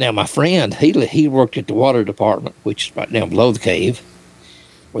 Now, my friend, he worked at the water department, which is right down below the cave,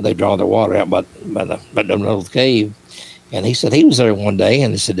 where they draw their water out by the middle of the cave. And he said he was there one day,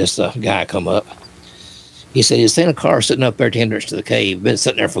 and he said this guy come up. He said he'd seen a car sitting up there at the entrance to the cave, been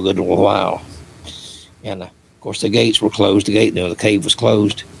sitting there for a good little while. And, of course, the gates were closed. The cave was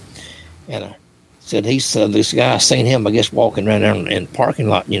closed. And said this guy seen him, I guess, walking around there in the parking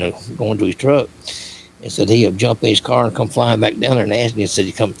lot, going to his truck. And said he had jumped in his car and come flying back down there and asked me. And said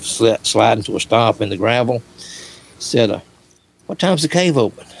he come sliding to a stop in the gravel. Said, what time's the cave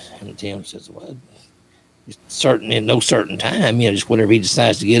open? And Tim says, well, in no certain time, just whenever he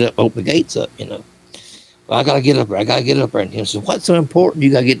decides to get up, open the gates up, Well, I got to get up there. And Tim says, what's so important?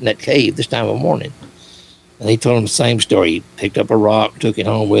 You got to get in that cave this time of morning. And he told him the same story. He picked up a rock, took it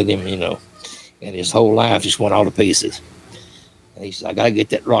home with him, and his whole life just went all to pieces. And he said, I got to get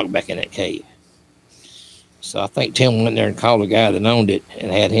that rock back in that cave. So I think Tim went there and called the guy that owned it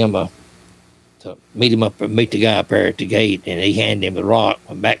and had him to meet the guy up there at the gate, and he handed him the rock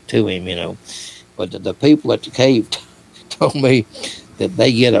back to him, But the people at the cave told me that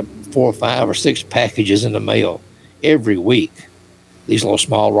they get 4 or 5 or 6 packages in the mail every week. These little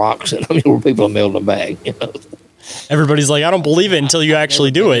small rocks, and where people have mailed them back. Everybody's like, I don't believe it until you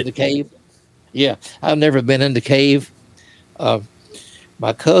actually do it. The cave. Yeah, I've never been in the cave.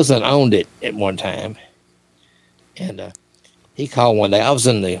 My cousin owned it at one time, and he called one day. I was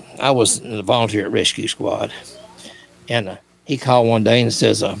in the volunteer rescue squad, and he called one day and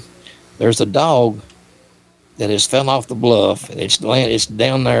says, "There's a dog that has fell off the bluff, and it's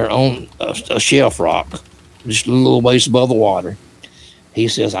down there on a shelf rock, just a little ways above the water." He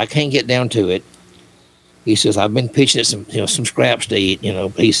says, I can't get down to it. He says, I've been pitching it some scraps to eat,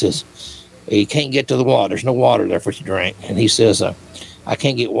 but he says, he can't get to the water. There's no water there for you to drink. And he says, I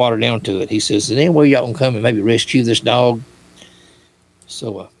can't get water down to it. He says, is there any way y'all can come and maybe rescue this dog?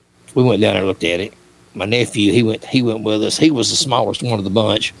 So we went down there and looked at it. My nephew, he went with us. He was the smallest one of the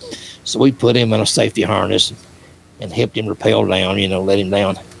bunch. So we put him in a safety harness and helped him rappel down, let him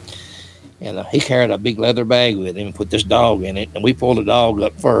down. And he carried a big leather bag with him and put this dog in it. And we pulled the dog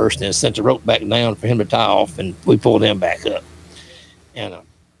up first and sent the rope back down for him to tie off. And we pulled him back up. And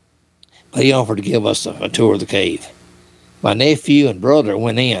he offered to give us a tour of the cave. My nephew and brother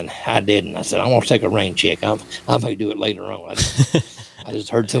went in. I didn't. I said, I want to take a rain check. I may do it later on. I just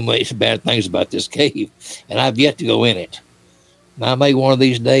heard too many bad things about this cave. And I've yet to go in it. And I may one of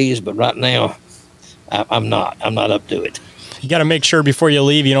these days, but right now, I'm not. I'm not up to it. You got to make sure before you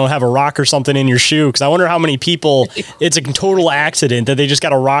leave you don't have a rock or something in your shoe, because I wonder how many people it's a total accident that they just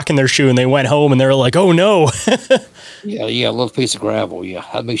got a rock in their shoe and they went home and they were like, oh no. Yeah, a little piece of gravel. Yeah,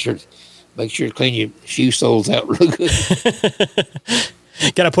 I'd make sure to clean your shoe soles out real good.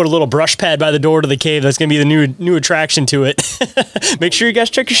 Got to put a little brush pad by the door to the cave. That's going to be the new attraction to it. Make sure you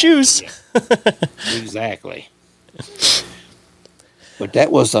guys check your shoes. Exactly. But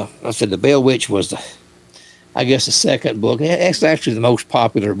that was, I said, the Bell Witch was, I guess, the second book. It's actually the most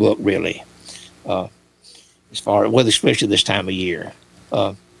popular book, really, as far as, well, especially this time of year.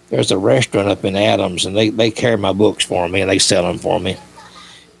 There's a restaurant up in Adams, and they carry my books for me, and they sell them for me.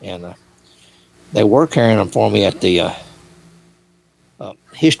 And they were carrying them for me at the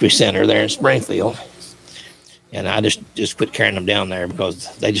History Center there in Springfield, and I just quit carrying them down there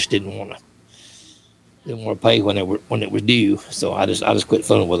because they just didn't want to pay when it was due. So I just quit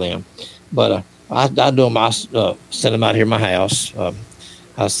fooling with them. But I do them. I send them out here to my house.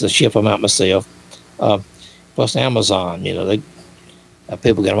 I ship them out myself. Plus Amazon,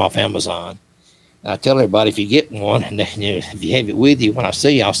 people get them off Amazon. I tell everybody, if you get one, and if you have it with you, when I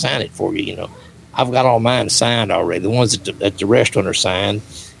see you, I'll sign it for you. I've got all mine signed already. The ones at the restaurant are signed,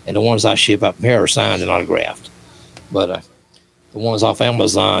 and the ones I ship up here are signed and autographed. But the ones off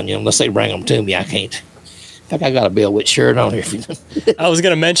Amazon, unless they bring them to me, I can't. In fact, I got a Bell Witch shirt on here. I was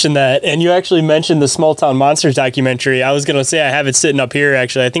going to mention that, and you actually mentioned the Small Town Monsters documentary. I was going to say I have it sitting up here,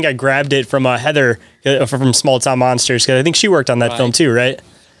 actually. I think I grabbed it from Heather from Small Town Monsters, because I think she worked on that film too, right?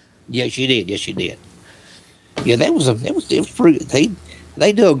 Yes, she did. Yeah, it was pretty.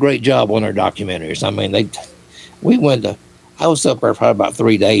 They do a great job on their documentaries. I mean, I was up there probably about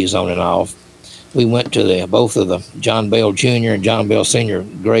 3 days on and off. We went to both of the John Bell Jr. and John Bell Sr.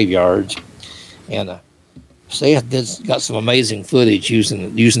 graveyards, and Seth got some amazing footage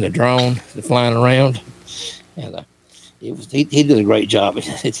using the drone, flying around, and he did a great job.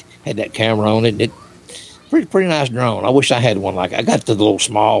 It had that camera on it. Pretty nice drone. I wish I had one like I got the little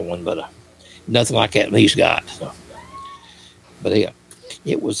small one, but nothing like that he's got. So. But yeah,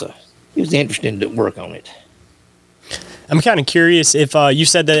 it was interesting to work on it. I'm kind of curious if you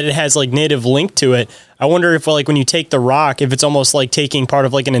said that it has like native link to it. I wonder if like when you take the rock, if it's almost like taking part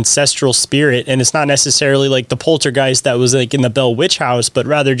of like an ancestral spirit, and it's not necessarily like the poltergeist that was like in the Bell Witch house, but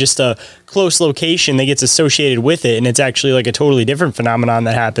rather just a close location that gets associated with it, and it's actually like a totally different phenomenon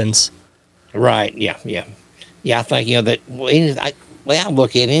that happens. Right. Yeah. I think that. I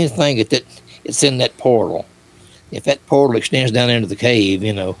look at anything that it's in that portal. If that portal extends down into the cave,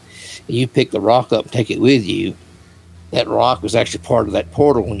 you pick the rock up and take it with you. That rock was actually part of that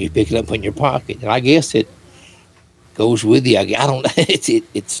portal when you pick it up in your pocket, and I guess it goes with you. I don't know.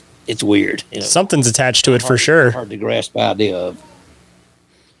 It's weird. Something's attached to it for sure. Hard to grasp the idea of.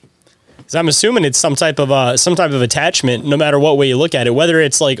 So I'm assuming it's some type of attachment, no matter what way you look at it. Whether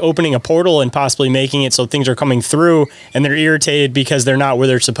it's like opening a portal and possibly making it so things are coming through and they're irritated because they're not where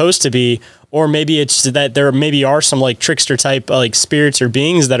they're supposed to be, or maybe it's that there maybe are some like trickster type like spirits or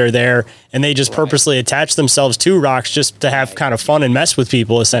beings that are there, and they just purposely attach themselves to rocks just to have kind of fun and mess with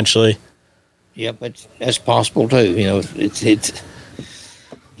people, essentially. Yep, that's possible too. It's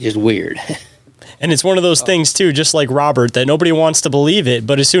just weird. And it's one of those things too, just like Robert, that nobody wants to believe it,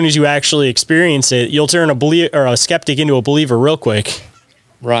 but as soon as you actually experience it, you'll turn a skeptic into a believer real quick.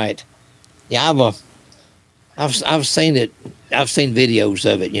 Right. Yeah, I've seen it. I've seen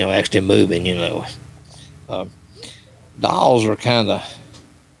videos of it. Actually moving. Dolls are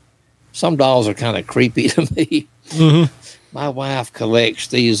some dolls are kind of creepy to me. Mm-hmm. My wife collects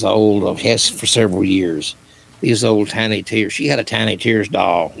these old. Has for several years. These old Tiny Tears. She had a Tiny Tears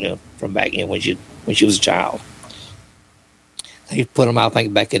doll, from back in when she was a child. They put them, I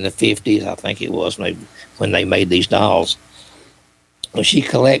think, back in the 50s. I think it was maybe when they made these dolls. Well, she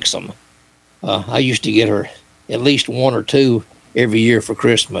collects them. I used to get her at least one or two every year for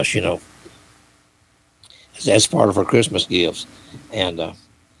Christmas. That's part of her Christmas gifts. And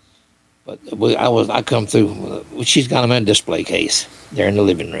but I come through. She's got them in a display case there in the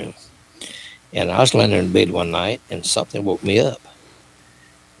living room. And I was laying there in bed one night, and something woke me up.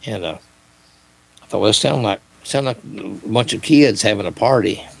 And I thought, well, it sounded like a bunch of kids having a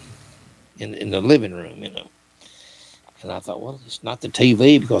party in the living room, And I thought, well, it's not the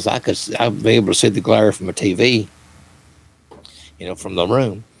TV, because I'd be able to see the glare from a TV, from the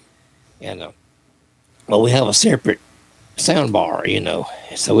room. And well, we have a separate sound bar,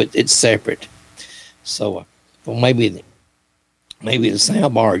 so it's separate. So well, maybe the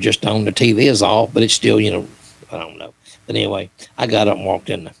sound bar just on, the TV is off, but it's still, I don't know. But anyway, I got up and walked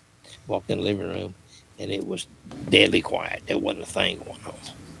in the living room, and it was deadly quiet. There wasn't a thing going on.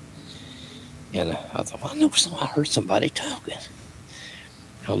 And I thought, well, I heard somebody talking.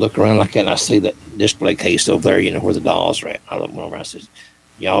 I look around like that, and I see that display case over there, where the dolls are at. I look over, I said,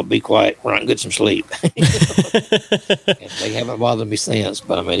 y'all be quiet. We're not going to get some sleep. And they haven't bothered me since.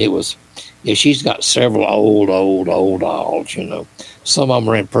 But, I mean, it was, she's got several old dolls, Some of them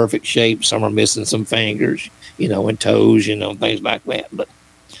are in perfect shape. Some are missing some fingers, and toes, things like that. But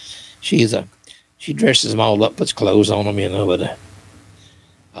she dresses them all up, puts clothes on them, but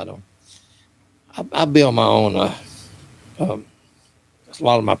I don't. I build my own, a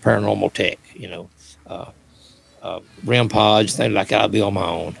lot of my paranormal tech, REM pods, things like that. I build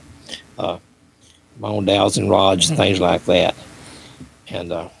my own dowels and rods and things like that.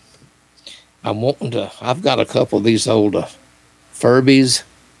 And I've got a couple of these old Furbies.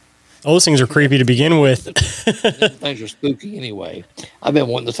 Those things are creepy to begin with. Things are spooky anyway. I've been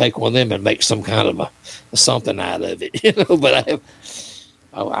wanting to take one of them and make some kind of a something out of it, but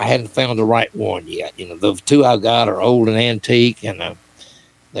I hadn't found the right one yet. The two I got are old and antique, and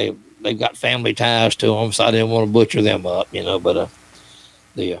they've got family ties to them, so I didn't want to butcher them up, But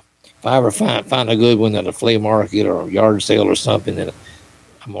if I ever find a good one at a flea market or a yard sale or something, then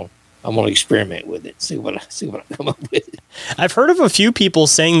I'm gonna experiment with it, see what I come up with. I've heard of a few people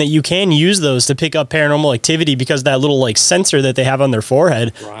saying that you can use those to pick up paranormal activity because that little sensor that they have on their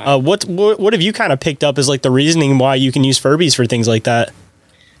forehead. Right. What have you kind of picked up as the reasoning why you can use Furbies for things like that?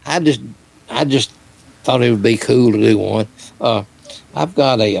 I just thought it would be cool to do one. I've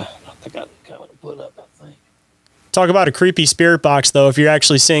got I think I got to put up, I think. Talk about a creepy spirit box, though, if you're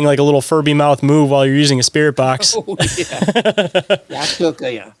actually seeing a little Furby mouth move while you're using a spirit box. Oh,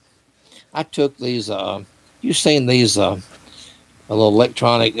 yeah. I took these, you've seen these little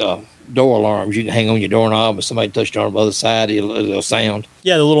electronic door alarms you can hang on your doorknob, and somebody touched on the other side, it'll sound.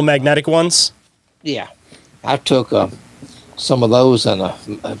 Yeah, the little magnetic ones? Yeah. I took some of those and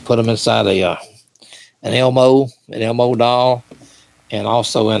put them inside an Elmo doll, and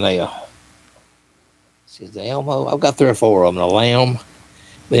also in the Elmo. I've got 3 or 4 of them. A lamb.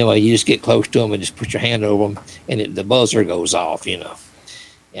 But anyway, you just get close to them and just put your hand over them, and the buzzer goes off,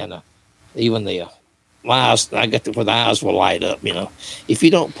 And even the eyes, I got where the eyes will light up, If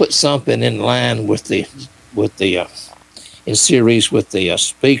you don't put something in line with the in series with the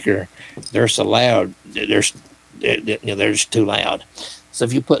speaker, they're so loud. They're just too loud. So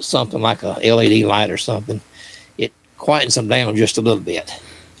if you put something like a LED light or something, it quietens them down just a little bit.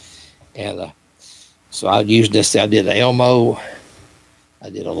 And so I used this. I did an Elmo. I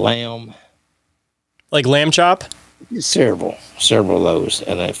did a lamb. Like lamb chop? Several of those.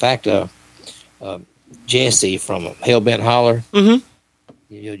 And in fact, Jessie from Hellbent Holler. Mm-hmm.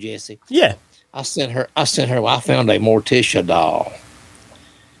 You know Jessie? Yeah. I sent her. I found a Morticia doll,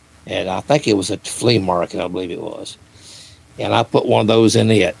 and I think it was at the flea market. I believe it was. And I put one of those in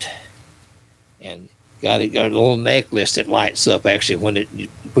it, and got a little necklace that lights up. Actually, when you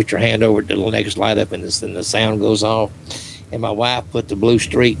put your hand over it, the little necklace light up, and the sound goes off. And my wife put the blue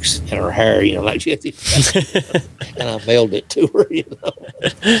streaks in her hair, like Jessie. And I mailed it to her.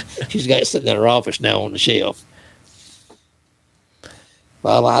 She's got it sitting in her office now on the shelf.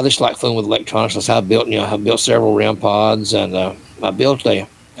 Well, I just like fooling with electronics. So I built several REM pods, and I built a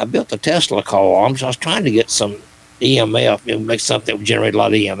Tesla coil. I was trying to get some EMF, make something that would generate a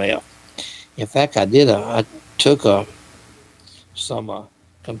lot of EMF. In fact, I took some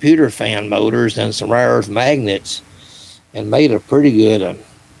computer fan motors and some rare earth magnets and made a pretty good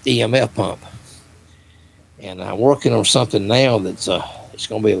EMF pump. And I'm working on something now that's it's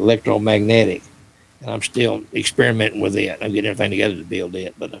going to be electromagnetic. And I'm still experimenting with it. I'm getting everything together to build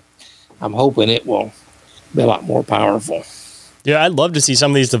it, but I'm hoping it will be a lot more powerful. Yeah, I'd love to see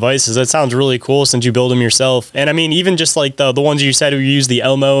some of these devices. That sounds really cool since you build them yourself. And I mean, even just the ones you said who use the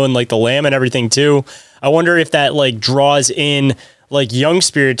Elmo and the lamb and everything too. I wonder if that draws in young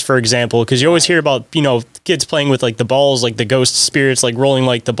spirits, for example, because you always hear about, kids playing with the balls, the ghost spirits, rolling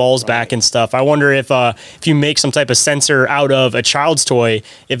the balls back and stuff. I wonder if you make some type of sensor out of a child's toy,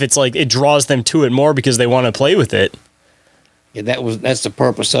 if it's it draws them to it more because they want to play with it. Yeah, that's the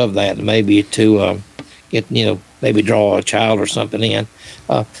purpose of that. Maybe to get, maybe draw a child or something in.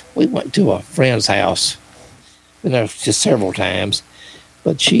 We went to a friend's house, been there just several times,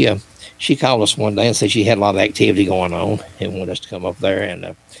 but she called us one day and said she had a lot of activity going on and wanted us to come up there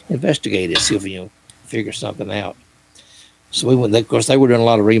and investigate it, see if we figure something out. So we went. Of course, they were doing a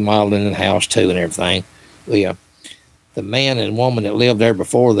lot of remodeling in the house too and everything. The man and woman that lived there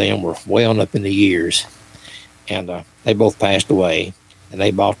before them were well up in the years, and they both passed away. And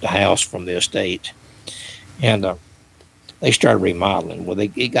they bought the house from the estate, and they started remodeling. Well,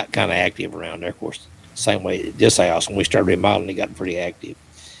 it got kind of active around there. Of course, same way this house when we started remodeling, it got pretty active.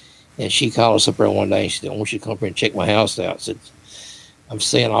 And she called us up there one day and she said, I want you to come up here and check my house out. I said, I'm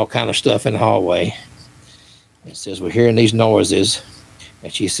seeing all kind of stuff in the hallway. It says, we're hearing these noises.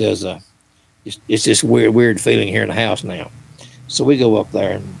 And she says, it's this weird feeling here in the house now. So we go up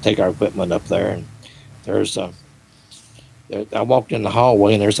there and take our equipment up there. And there's I walked in the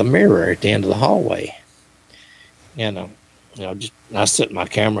hallway and there's a mirror at the end of the hallway. And, I set my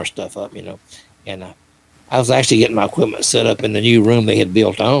camera stuff up, and I was actually getting my equipment set up in the new room they had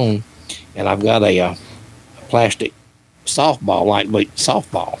built on. And I've got a plastic softball, lightweight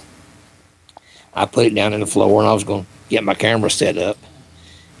softball. I put it down in the floor and I was going to get my camera set up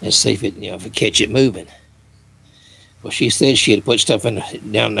and see if it catch it moving. Well, she said she had put stuff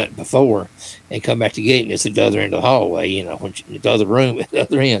down that before and come back to get it, and it's at the other end of the hallway, the other room at the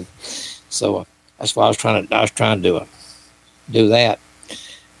other end. So that's why I was trying to do that.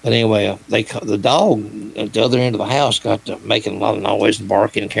 But anyway, the dog at the other end of the house got to making a lot of noise and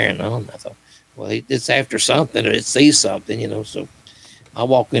barking and carrying on. I thought, well, it's after something, or it sees something, So I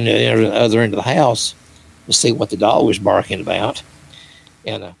walked in the other end of the house to see what the dog was barking about,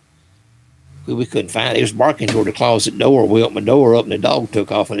 and we couldn't find it. It was barking toward the closet door. We opened the door up, and the dog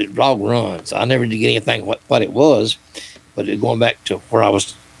took off, and the dog runs. I never did get anything what it was, but going back to where I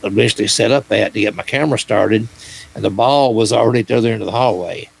was eventually set up at to get my camera started, and the ball was already at the other end of the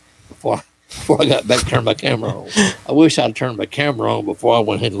hallway before I got back to turn my camera on. I wish I'd turned my camera on before I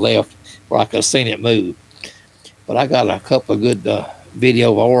went and left, where I could have seen it move. But I got a couple of good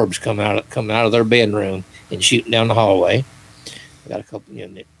video of orbs coming out of their bedroom and shooting down the hallway. I got a couple,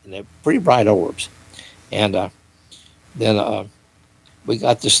 and they're pretty bright orbs. And then we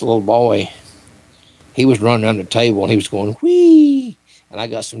got this little boy. He was running under the table and he was going, whee! And I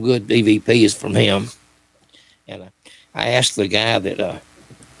got some good EVPs from him. And I asked the guy the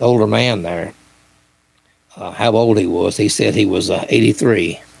older man there, how old he was. He said he was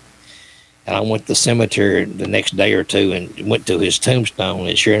 83. And I went to the cemetery the next day or two and went to his tombstone,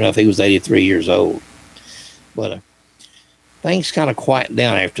 and sure enough, he was 83 years old. But things kind of quieted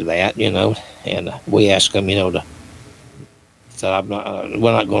down after that, and we asked him, said, I'm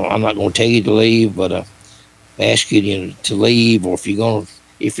not going to tell you to leave, but I ask you, to leave, or if you're going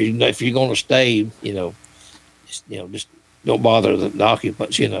to stay, just don't bother the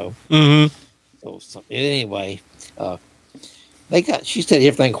occupants, Mm-hmm. So anyway, she said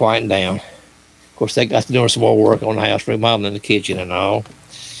everything quieting down. Of course, they got to doing some more work on the house, remodeling the kitchen and all. And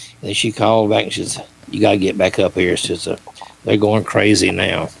then she called back and she says, you got to get back up here. She says, they're going crazy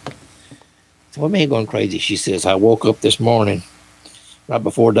now. So what do you mean going crazy? She says, I woke up this morning right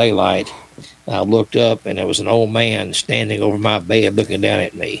before daylight. And I looked up and there was an old man standing over my bed looking down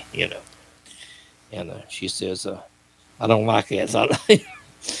at me, And she says, I don't like that.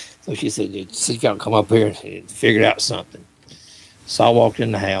 So she said, see if y'all come up here and figure out something. So I walked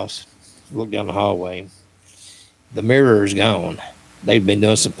in the house, looked down the hallway. The mirror is gone. They've been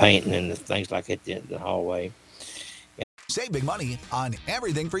doing some painting and things like that in the hallway. Save big money on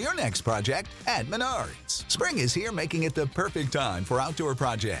everything for your next project at Menards. Spring is here, making it the perfect time for outdoor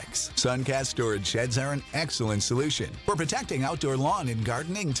projects. Suncast storage sheds are an excellent solution for protecting outdoor lawn and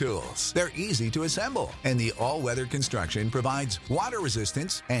gardening tools. They're easy to assemble, and the all-weather construction provides water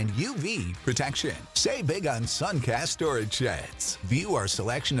resistance and UV protection. Save big on Suncast storage sheds. View our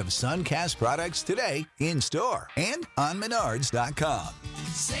selection of Suncast products today in store and on Menards.com.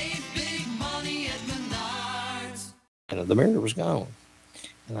 Save big money at Menards. And the mirror was gone.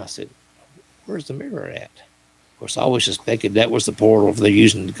 And I said, where's the mirror at? Of course, I always suspected that was the portal they're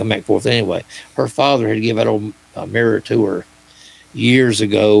using to come back forth anyway. Her father had given that old mirror to her years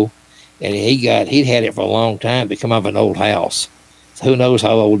ago, and he'd had it for a long time to come out of an old house. So who knows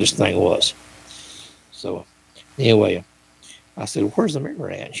how old this thing was. So anyway, I said, where's the mirror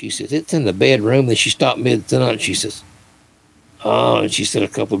at? And she says, it's in the bedroom. Then she stopped mid-thought and she says, oh, and she said a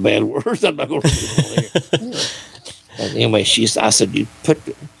couple of bad words. I'm not going to read them on here. And anyway, I said, you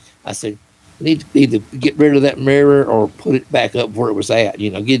need to either get rid of that mirror or put it back up where it was at,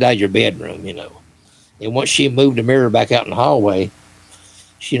 get it out of your bedroom, And once she moved the mirror back out in the hallway,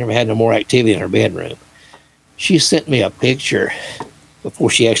 she never had no more activity in her bedroom. She sent me a picture before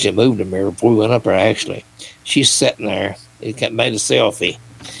she actually moved the mirror, before we went up there actually. She's sitting there, it made a selfie,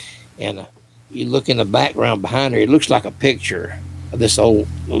 and you look in the background behind her, it looks like a picture of this old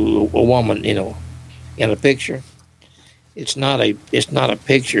woman, in a picture. It's not a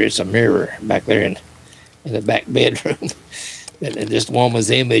picture. It's a mirror back there in the back bedroom. And this woman's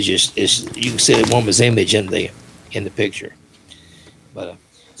image is you can see the woman's image in the picture. But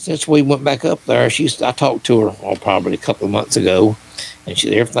since we went back up there, I talked to her probably a couple of months ago, and she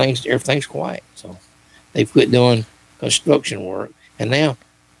said everything's quiet. So they quit doing construction work, and now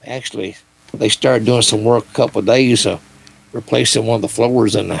Actually, they started doing some work a couple of days replacing one of the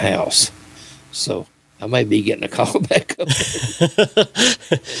floors in the house. So I may be getting a call back up there.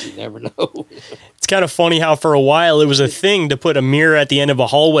 You never know. It's kind of funny how for a while it was a thing to put a mirror at the end of a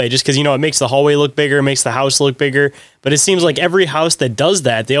hallway just because, it makes the hallway look bigger, it makes the house look bigger. But it seems like every house that does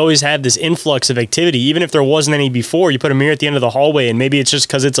that, they always have this influx of activity. Even if there wasn't any before, you put a mirror at the end of the hallway, and maybe it's just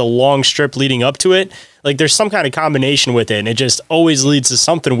because it's a long strip leading up to it. Like there's some kind of combination with it, and it just always leads to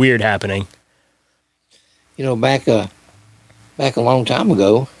something weird happening. Back a long time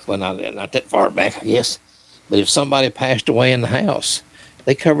ago, well, not that far back, I guess, but if somebody passed away in the house,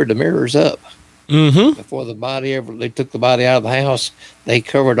 they covered the mirrors up. Mm-hmm. Before they took the body out of the house, they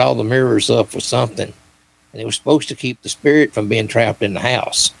covered all the mirrors up with something. And it was supposed to keep the spirit from being trapped in the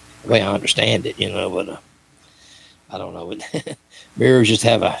house, the way I understand it, but I don't know. Mirrors just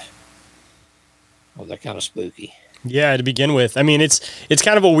have they're kind of spooky. Yeah, to begin with. I mean, it's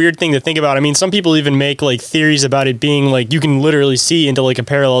kind of a weird thing to think about. I mean, some people even make like theories about it being like you can literally see into like a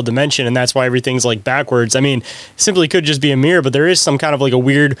parallel dimension, and that's why everything's like backwards. I mean, simply could just be a mirror, but there is some kind of like a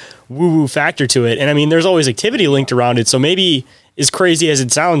weird woo-woo factor to it. And I mean, there's always activity linked around it. So maybe, as crazy as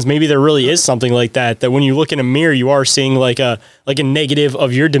it sounds, maybe there really is something like that when you look in a mirror, you are seeing like a negative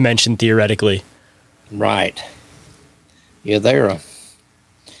of your dimension theoretically. Right. Yeah, they're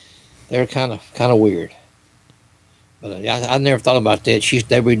kind of weird. But I never thought about that.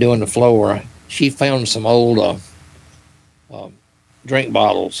 They were doing the floor. She found some old drink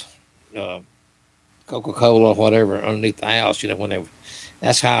bottles, Coca-Cola, whatever, underneath the house.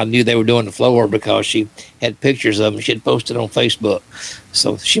 That's how I knew they were doing the floor, because she had pictures of them. She had posted on Facebook.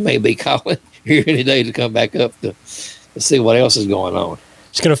 So she may be calling here any day to come back up to see what else is going on.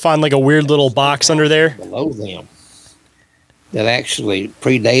 Just gonna find like a weird little box under there below them that actually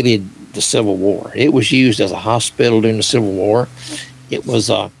predated the Civil War. It was used as a hospital during the Civil War. It was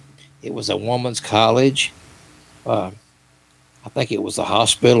a woman's college. I think it was a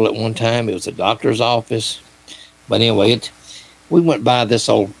hospital at one time. It was a doctor's office. But anyway, we went by this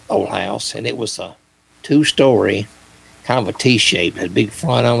old house, and it was a 2-story, kind of a T-shape. It had a big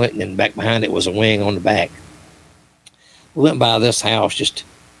front on it, and then back behind it was a wing on the back. We went by this house just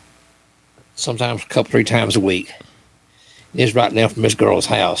sometimes a couple, 3 times a week. It's right now from this girl's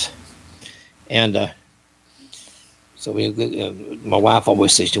house. And so my wife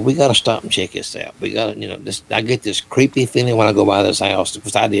always says, we got to stop and check this out. We got to, I get this creepy feeling when I go by this house,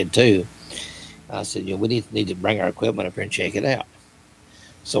 because I did too. I said, we need to bring our equipment up here and check it out.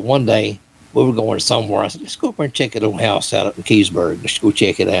 So one day we were going somewhere. I said, let's go up here and check that old house out in Keysburg. Let's go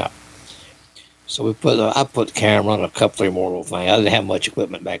check it out. So I put the camera on a couple, 3 more little things. I didn't have much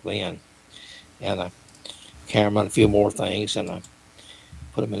equipment back then. And camera on a few more things, and I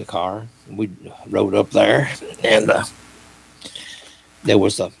put them in the car. We rode up there, and there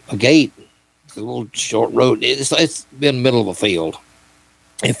was a gate, a little short road. It's been in the middle of a field,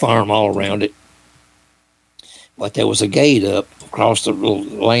 a farm all around it. But there was a gate up across the little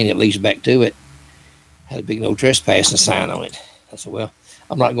lane that leads back to it. Had a big no trespassing sign on it. I said, well,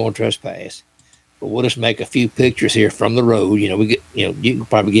 I'm not going to trespass, but we'll just make a few pictures here from the road. We get, you can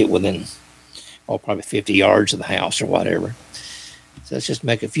probably get within probably 50 yards of the house or whatever. So let's just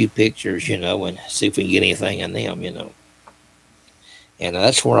make a few pictures, and see if we can get anything in them, And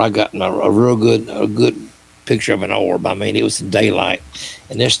that's where I got a real good picture of an orb. I mean, it was daylight,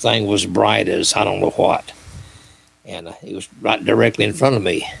 and this thing was bright as I don't know what. And it was right directly in front of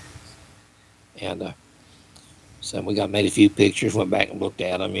me. And so we made a few pictures, went back and looked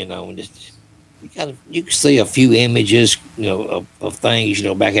at them, and just you can see a few images, of things,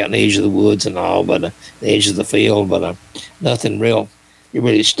 back out in the edge of the woods and all, but the edge of the field, but nothing real. It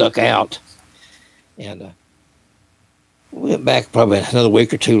really stuck out. And we went back probably another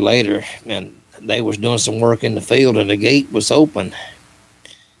week or 2 later, and they was doing some work in the field, and the gate was open,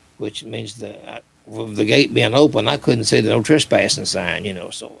 which means with the gate being open, I couldn't see the no trespassing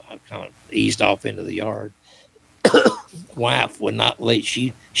sign, so I kind of eased off into the yard. Wife would not let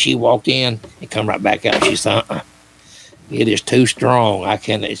she walked in and come right back out. She said, it is too strong.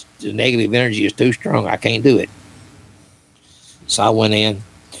 The negative energy is too strong. I can't do it. So I went in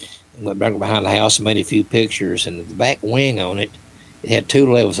and went back behind the house and made a few pictures. And the back wing on it, it had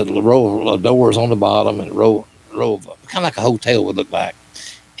 2 levels, a row of doors on the bottom, and a row of kind of like a hotel would look like,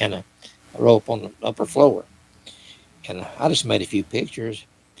 and a row up on the upper floor. And I just made a few pictures,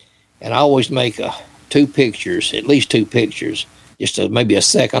 and I always make 2 pictures, at least 2 pictures, just maybe a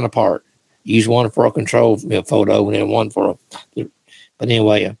second apart. Use one for a control photo, and then one for but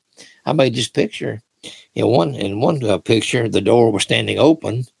anyway, I made this picture. In one picture, the door was standing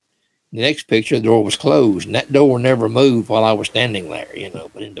open, The next picture, the door was closed, and that door never moved while I was standing there,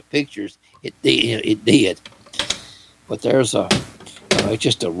 But in the pictures, it did. But there's it's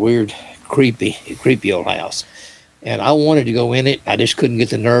just a weird, creepy old house. And I wanted to go in it. I just couldn't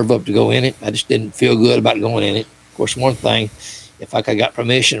get the nerve up to go in it. I just didn't feel good about going in it. Of course, one thing, if I could got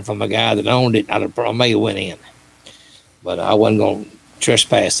permission from a guy that owned it, I may have went in. But I wasn't going to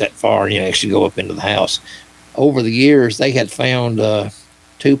trespass that far and actually go up into the house. Over the years, they had found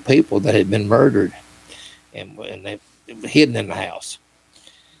 2 people that had been murdered, and they were hidden in the house,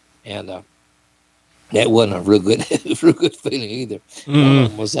 and that wasn't a real good feeling either. One of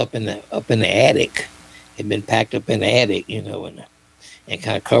them was up in the attic, had been packed up in the attic, and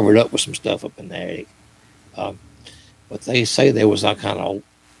kind of covered up with some stuff up in the attic. But they say there was all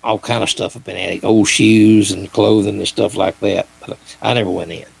kind of stuff up in the attic, old shoes and clothing and stuff like that. But I never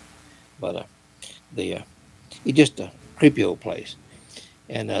went in. But it's just a creepy old place.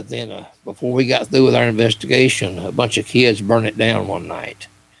 And then before we got through with our investigation, a bunch of kids burned it down one night.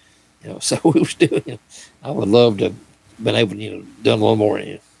 So we was doing. I would love to have been able to, done a little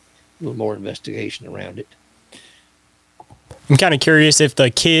more investigation around it. I'm kind of curious if the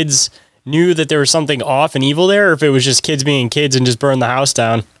kids knew that there was something off and evil there, or if it was just kids being kids and just burned the house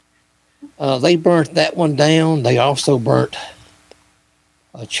down. They burnt that one down. They also burnt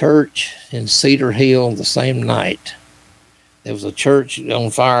a church in Cedar Hill the same night. There was a church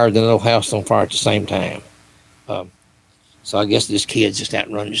on fire, then a house on fire at the same time. So I guess these kids just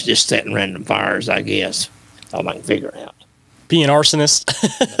setting random fires, I guess. That's all I can figure out. Being arsonist.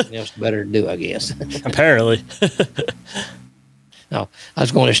 Nothing else better to do, I guess. Apparently. Now, I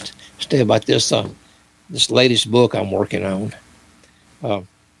was going to say about this latest book I'm working on.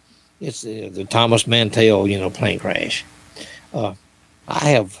 It's the Thomas Mantell, plane crash. I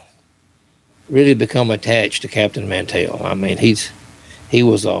have really become attached to Captain Mantell. I mean, he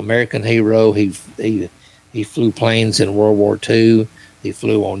was an American hero. He flew planes in World War II. He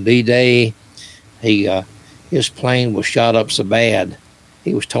flew on D-Day. His plane was shot up so bad,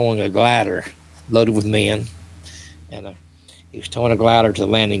 he was towing a glider loaded with men, and he was towing a glider to the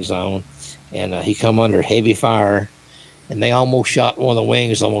landing zone, and he come under heavy fire, and they almost shot one of the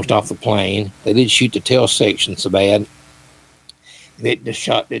wings almost off the plane. They did shoot the tail section so bad. It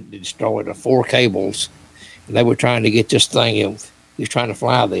destroyed the 4 cables, and they were trying to get this thing. He was trying to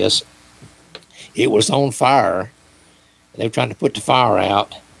fly this. It was on fire. They were trying to put the fire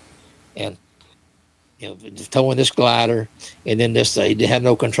out, and towing this glider, and then they had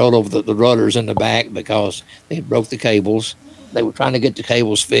no control over the rudders in the back because they broke the cables. They were trying to get the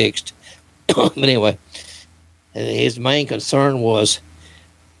cables fixed. But anyway, his main concern was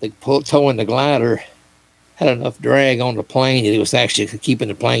towing the glider had enough drag on the plane that it was actually keeping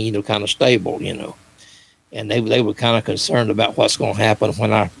the plane, kind of stable, And they were kind of concerned about what's going to happen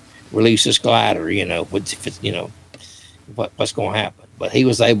when I release this glider, what's going to happen. But he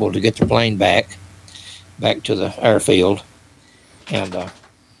was able to get the plane back to the airfield, and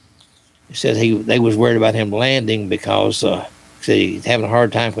he said they was worried about him landing because he's having a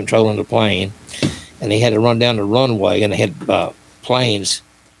hard time controlling the plane, and he had to run down the runway, and they had planes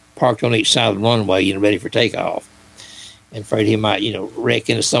parked on each side of the runway, ready for takeoff. And afraid he might, wreck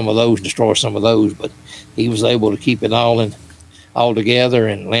into some of those, destroy some of those, but he was able to keep it all together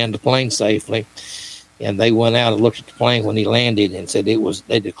and land the plane safely. And they went out and looked at the plane when he landed and said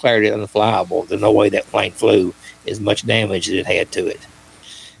they declared it unflyable. There's no way that plane flew, as much damage as it had to it.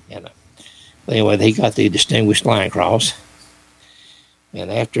 And anyway, he got the Distinguished Flying Cross. And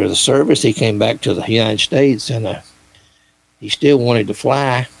after the service, he came back to the United States, and he still wanted to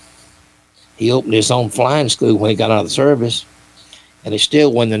fly. He opened his own flying school when he got out of the service, and it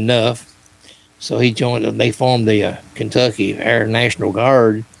still wasn't enough. So he joined. They formed the Kentucky Air National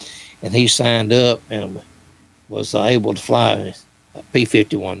Guard, and he signed up and was able to fly a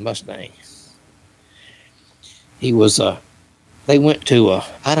P-51 Mustang. He was. They went to.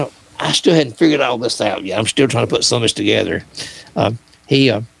 I still hadn't figured all this out yet. I'm still trying to put some of this together.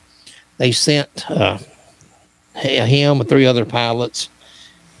 They sent him and 3 other pilots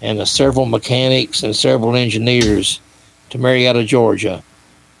and several mechanics and several engineers to Marietta, Georgia,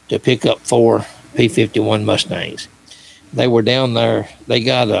 to pick up 4 P-51 Mustangs. They were down there. They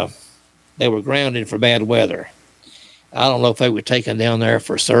were grounded for bad weather. I don't know if they were taken down there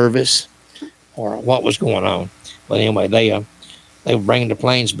for service or what was going on. But anyway, they were bringing the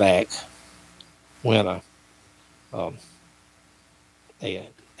planes back when they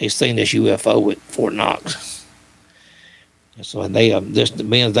seen this UFO at Fort Knox. So they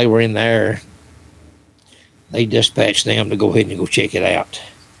were in there. They dispatched them to go ahead and go check it out.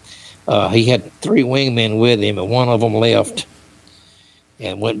 He had 3 wingmen with him, and one of them left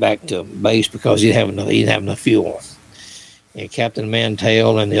and went back to base because he didn't have enough fuel. And Captain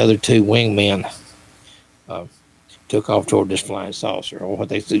Mantell and the other two wingmen took off toward this flying saucer, or what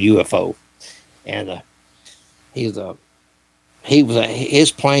they say, UFO. And his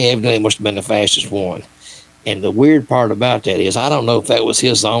plane evidently must have been the fastest one. And the weird part about that is, I don't know if that was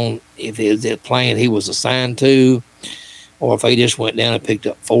his own, if it was the plane he was assigned to, or if he just went down and picked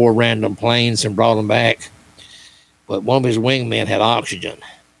up 4 random planes and brought them back. But one of his wingmen had oxygen.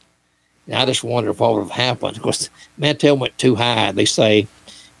 And I just wonder what would have happened. Of course, Mantell went too high, they say,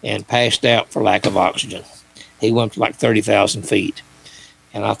 and passed out for lack of oxygen. He went to like 30,000 feet.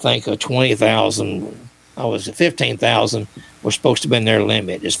 And I think 15,000 was supposed to have been their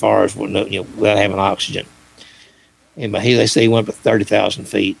limit as far as without having oxygen. And they say he went up to 30,000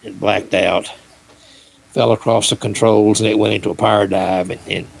 feet and blacked out, fell across the controls, and it went into a power dive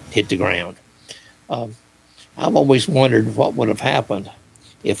and hit the ground. I've always wondered what would have happened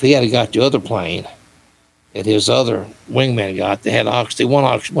if he had got the other plane that his other wingman got. They had oxygen. One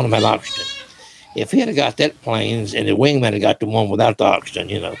of them had oxygen. If he had got that plane and the wingman had got the one without the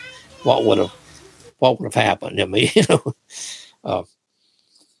oxygen, what would have happened? I mean, but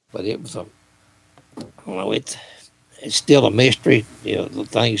it was I don't know. It's still a mystery. The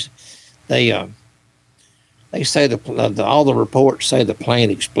things they say all the reports say the plane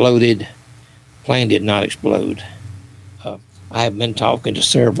exploded. Plane did not explode. I have been talking to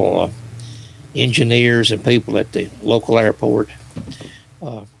several engineers and people at the local airport.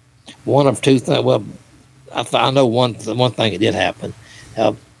 One of two things. Well, I know one thing that did happen.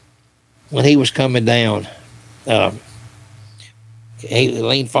 When he was coming down, he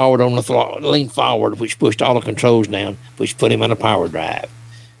leaned forward on the floor, which pushed all the controls down, which put him in a power drive.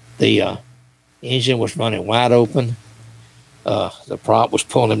 The engine was running wide open. The prop was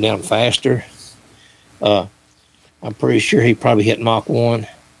pulling him down faster. I'm pretty sure he probably hit Mach 1.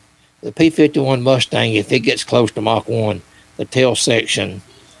 The P-51 Mustang, if it gets close to Mach 1, the tail section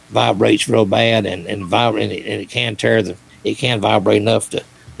vibrates real bad, and it can vibrate enough to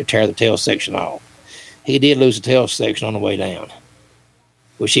tear the tail section off. He did lose the tail section on the way down,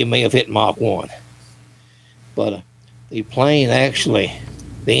 which he may have hit Mach 1. But the plane actually,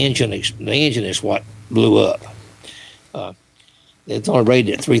 the engine is what blew up. It's only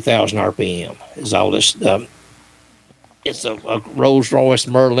rated at 3,000 RPM. Is all this. It's a Rolls-Royce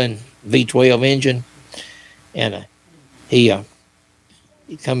Merlin V12 engine, and he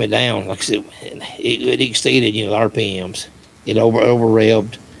coming down, like I said, it exceeded the RPMs. It over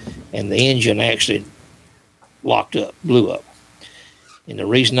revved, and the engine actually locked up, blew up. And the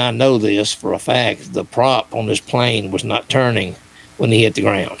reason I know this for a fact, the prop on this plane was not turning when he hit the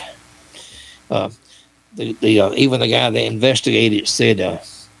ground. Even the guy that investigated said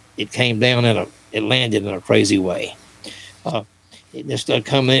it came down it landed in a crazy way. This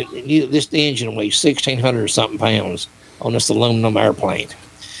engine weighs 1,600 something pounds on this aluminum airplane.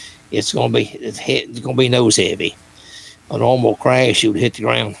 It's gonna be nose heavy. A normal crash, you would hit the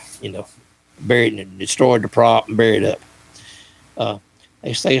ground, buried and destroyed the prop and buried up.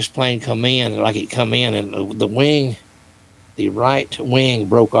 They say this plane come in, and the right wing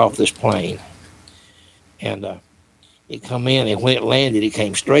broke off this plane, and it come in, and when it landed, it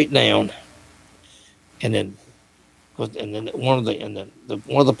came straight down, and then one of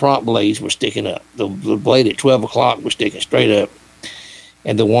the prop blades was sticking up. The blade at 12 o'clock was sticking straight up,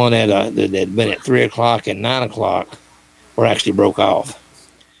 and the one that had been at 3 o'clock and 9 o'clock were actually broke off.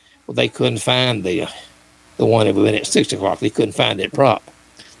 Well, they couldn't find the one that had been at 6 o'clock. They couldn't find the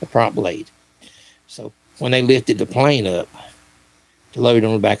prop blade. So when they lifted the plane up to load it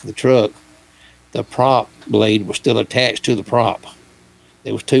on the back of the truck, the prop blade was still attached to the prop.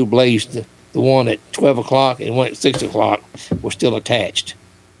 There was two blades. The one at 12 o'clock and one at 6 o'clock was still attached.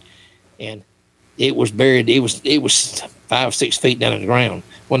 And it was buried. It was 5 or 6 feet down in the ground.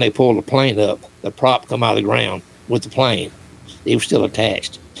 When they pulled the plane up, the prop come out of the ground with the plane. It was still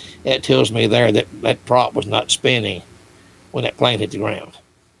attached. That tells me there that prop was not spinning when that plane hit the ground.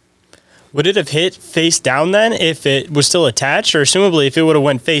 Would it have hit face down then if it was still attached? Or assumably if it would have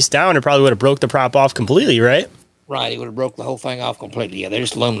went face down, it probably would have broke the prop off completely, right? Right, it would have broke the whole thing off completely. Yeah, they're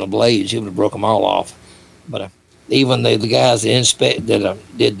just aluminum blades. It would have broke them all off. But even the guys that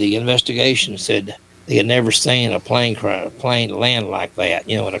did the investigation said they had never seen a plane land like that,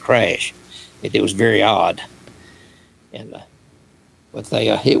 in a crash. It was very odd. And but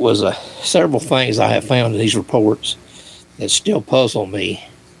it was several things I have found in these reports that still puzzle me.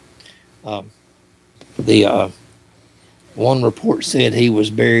 The one report said he was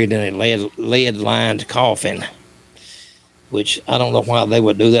buried in a lead-lined coffin, which I don't know why they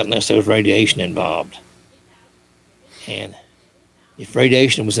would do that unless there was radiation involved. And If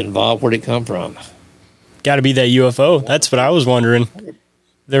radiation was involved, where'd it come from? Got to be that UFO. That's what I was wondering.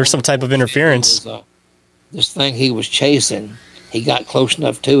 There's some type of interference. This thing he was chasing, he got close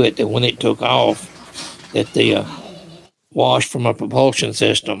enough to it that when it took off, that the wash from a propulsion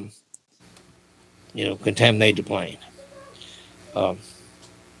system, contaminated the plane. I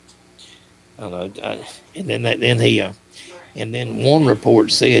don't know. And then one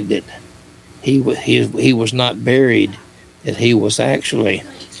report said that he was not buried, that he was actually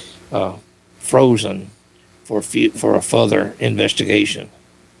frozen for a further investigation.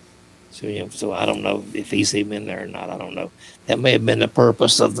 So I don't know if he's even in there or not. I don't know. That may have been the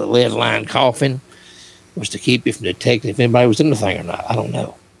purpose of the lead line coffin, was to keep you from detecting if anybody was in the thing or not. I don't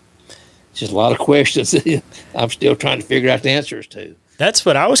know. It's just a lot of questions that I'm still trying to figure out the answers to. That's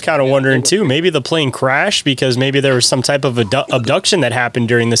what I was kind of wondering too. Maybe the plane crashed because maybe there was some type of abduction that happened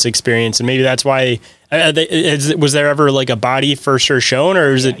during this experience, and maybe that's why. Was there ever like a body for sure shown,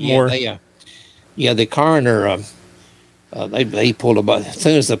 or is it more? The coroner. They pulled a body as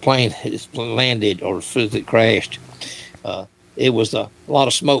soon as the plane landed, or as soon as it crashed. It was a lot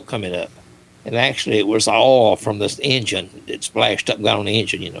of smoke coming up, and actually it was oil from this engine that splashed up and got on the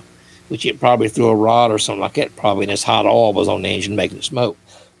engine. Which it probably threw a rod or something like that, probably, and this hot oil was on the engine making it smoke.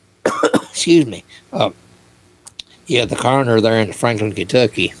 Excuse me. The coroner there in Franklin,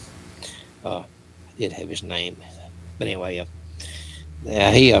 Kentucky, I did have his name, but anyway,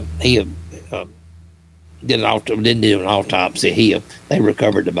 he didn't do an autopsy. They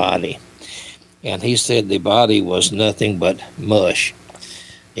recovered the body, and he said the body was nothing but mush.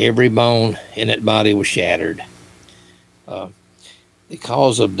 Every bone in that body was shattered. The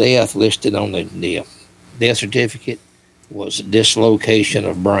cause of death listed on the death certificate was dislocation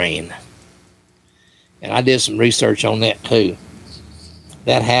of brain. And I did some research on that too.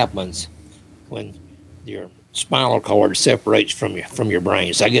 That happens when your spinal cord separates from your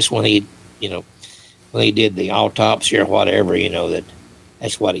brain. So I guess when he did the autopsy or whatever,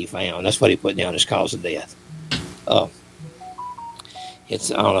 that's what he found. That's what he put down as cause of death. It's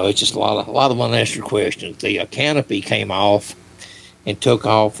just a lot of unanswered questions. The canopy came off and took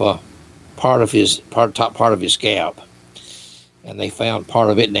off top part of his scalp, and they found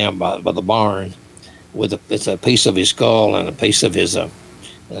part of it down by the barn, it's a piece of his skull and a piece of his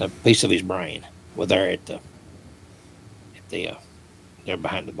brain. Were there there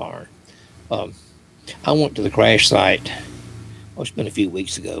behind the barn. I went to the crash site. It's been a few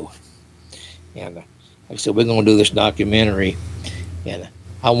weeks ago, and like I said, we're going to do this documentary, and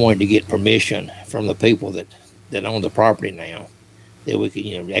I wanted to get permission from the people that own the property now, that we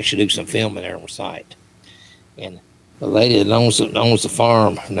could, actually do some filming there on site. And the lady that owns the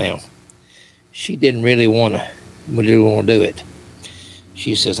farm now, she didn't really want to do it.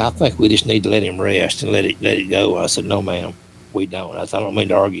 She says, "I think we just need to let him rest and let it go." I said, "No, ma'am, we don't." I said, "I don't mean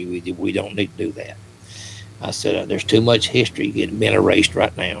to argue with you. We don't need to do that." I said, "There's too much history getting been erased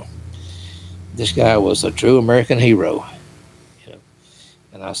right now. This guy was a true American hero,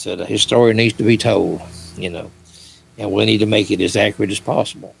 and I said his story needs to be told, and we need to make it as accurate as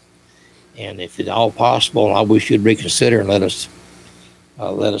possible. And if it's all possible, we should reconsider and let us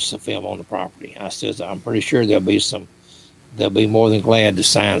film on the property." I said, "I'm pretty sure they'll be more than glad to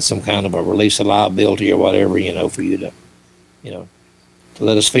sign some kind of a release of liability or whatever, for you to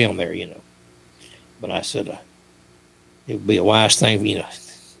let us film there, But I said, it would be a wise thing,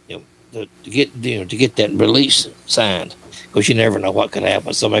 to get that release signed, because you never know what could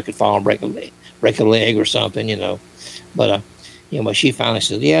happen. Somebody could fall and break a leg or something, But but she finally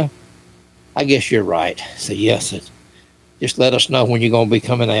said, "Yeah, I guess you're right." I said, "Yes, just let us know when you're going to be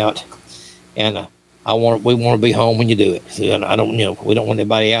coming out, and we want to be home when you do it." So I don't, we don't want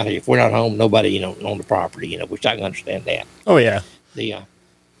anybody out here. If we're not home, nobody, on the property, which I can understand that. Oh yeah. The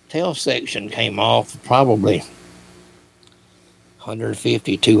tail section came off probably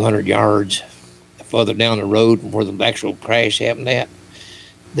 150, 200 yards further down the road where the actual crash happened at.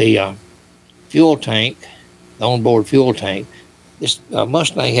 The fuel tank, the onboard fuel tank, this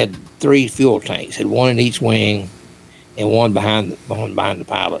Mustang had 3 fuel tanks, had one in each wing and one behind the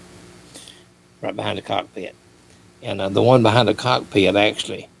pilot, right behind the cockpit. And the one behind the cockpit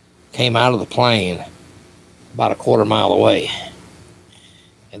actually came out of the plane about a quarter mile away.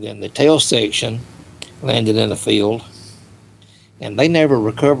 And then the tail section landed in the field, and they never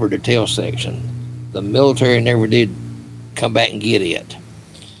recovered the tail section. The military never did come back and get it.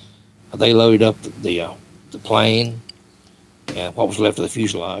 They loaded up the plane and what was left of the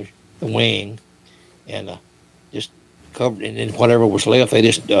fuselage, the wing, and just covered, and then whatever was left, they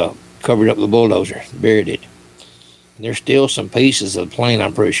just covered up the bulldozer, buried it. And there's still some pieces of the plane,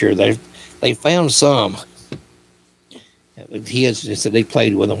 I'm pretty sure. They found some said they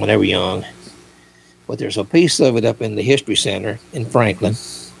played with them when they were young. But there's a piece of it up in the History Center in Franklin.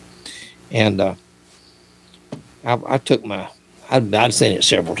 And I took I'd seen it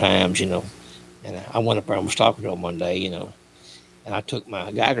several times, and I went up there and was talking to them one day, and I took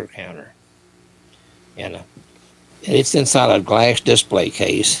my Geiger counter, and it's inside a glass display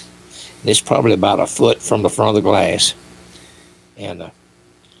case. And it's probably about a foot from the front of the glass. And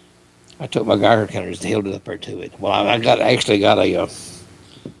I took my Geiger counter and held it up there to it. Well, I actually got a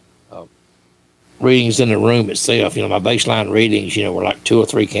readings in the room itself. My baseline readings, were like 2 or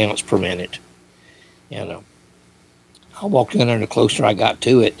 3 counts per minute. And I walked in there, and the closer I got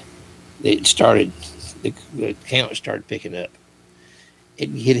to it, the count started picking up. It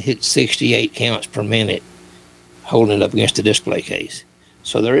hit 68 counts per minute, holding it up against the display case.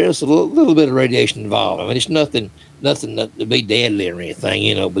 So there is a little bit of radiation involved. I mean, it's nothing to be deadly or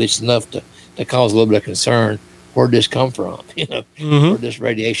anything, but it's enough to cause a little bit of concern. Where'd this come from? Where'd this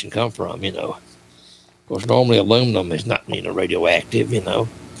radiation come from? Of course, normally aluminum is not radioactive.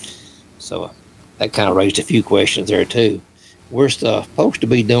 So that kind of raised a few questions there too. We're supposed to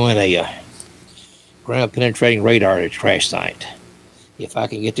be doing a ground penetrating radar at a crash site. If I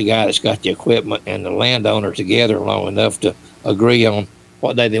can get the guy that's got the equipment and the landowner together long enough to agree on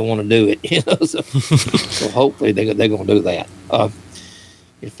what day they want to do it, so hopefully they're going to do that.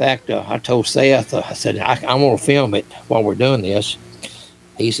 In fact, I told Seth, I said, I'm going to film it while we're doing this.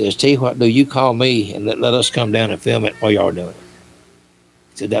 He says, T, what do you call me and let us come down and film it while y'all are doing it?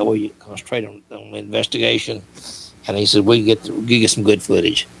 He said, that way you concentrate on the investigation. And he said, we get some good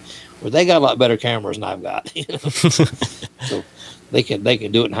footage. Well, they got a lot better cameras than I've got. So they can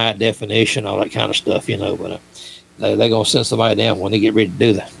do it in high definition, all that kind of stuff, but they're going to send somebody down when they get ready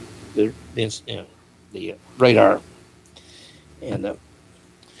to do the radar. And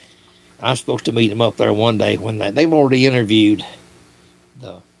I'm supposed to meet them up there one day when they've already interviewed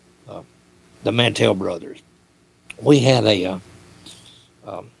the Mantell brothers. We had a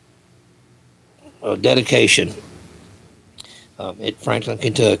dedication at Franklin,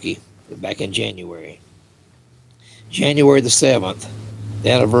 Kentucky, back in January. January the 7th, the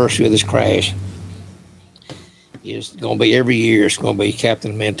anniversary of this crash, is going to be every year. It's going to be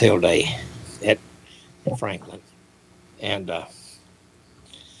Captain Mantell Day at Franklin. And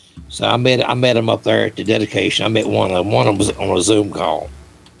so I met him up there at the dedication. I met one of them. One of them was on a Zoom call.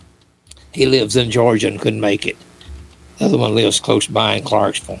 He lives in Georgia and couldn't make it. The other one lives close by in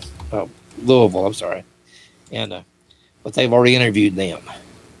Clarksville, Louisville, I'm sorry. And but they've already interviewed them.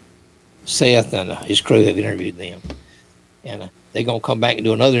 Seth and his crew have interviewed them. And they're going to come back and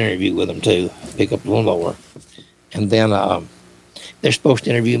do another interview with them, too, pick up a little more. And then they're supposed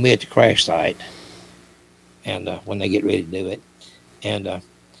to interview me at the crash site and when they get ready to do it. And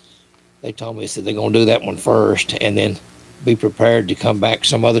they told me, they're going to do that one first and then be prepared to come back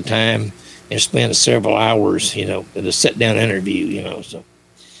some other time and spend several hours, in a sit-down interview, So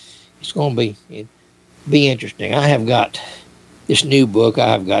it's going to be interesting. I have got this new book. I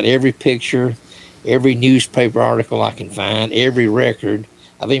have got every picture, every newspaper article I can find, every record.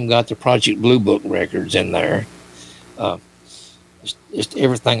 I've even got the Project Blue Book records in there. Just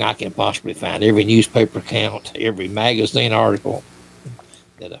everything I can possibly find, every newspaper count, every magazine article.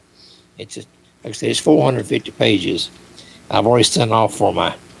 It's just, like I said, it's 450 pages. I've already sent off for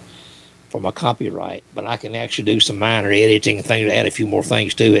my copyright, but I can actually do some minor editing and things to add a few more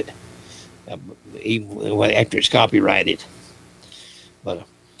things to it, even after it's copyrighted. But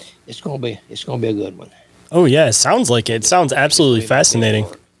it's gonna be a good one. Oh yeah, it sounds like it. It sounds absolutely fascinating.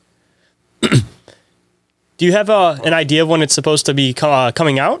 Do you have an idea of when it's supposed to be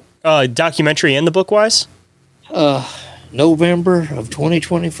coming out? Documentary and the book wise? November of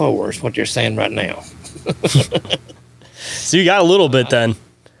 2024 is what they're saying right now. So you got a little bit then.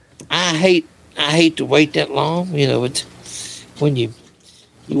 I hate to wait that long. It's when you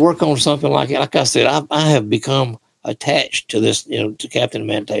work on something like that. Like I said, I have become attached to this, to Captain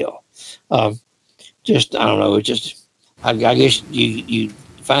Mantell. I don't know. It's just, I guess you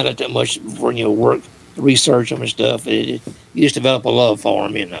find out that much before you work, research them and stuff. You just develop a love for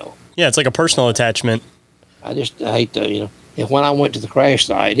them, Yeah, it's like a personal attachment. I hate to, and when I went to the crash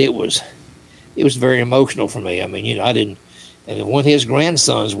site, it was very emotional for me. I mean, I didn't. And when his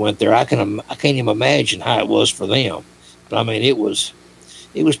grandsons went there, I can't even imagine how it was for them. But I mean, it was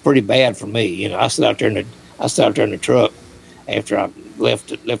pretty bad for me. I sat out there in the truck after I left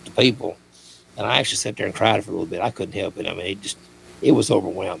the people, and I actually sat there and cried for a little bit. I couldn't help it. I mean, it was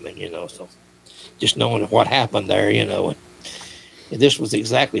overwhelming. So just knowing what happened there, and this was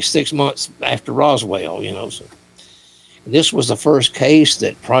exactly 6 months after Roswell. So this was the first case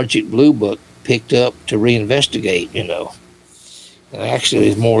that Project Blue Book picked up to reinvestigate. Actually,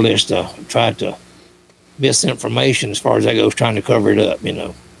 it's more or less tried to misinformation as far as that goes, trying to cover it up.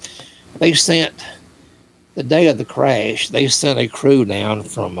 They sent the day of the crash. They sent a crew down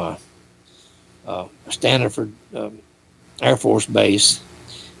from Stanford Air Force Base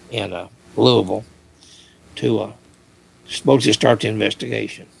in Louisville to supposedly start the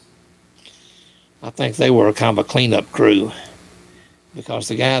investigation. I think they were a kind of a cleanup crew, because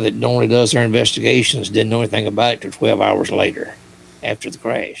the guy that normally does their investigations didn't know anything about it till 12 hours later, after the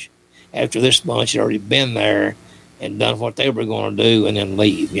crash. After this bunch had already been there and done what they were going to do and then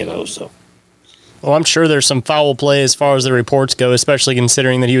leave, so. Well, I'm sure there's some foul play as far as the reports go, especially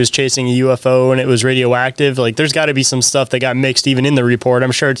considering that he was chasing a UFO and it was radioactive. Like, there's got to be some stuff that got mixed even in the report.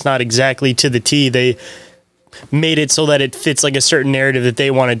 I'm sure it's not exactly to the T. They made it so that it fits like a certain narrative that they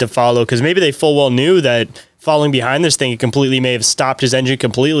wanted to follow, because maybe they full well knew that falling behind this thing, it completely may have stopped his engine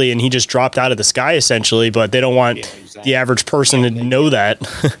completely and he just dropped out of the sky essentially, but they don't want the average person to know that.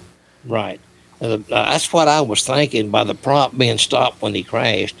 Right. That's what I was thinking by the prop being stopped when he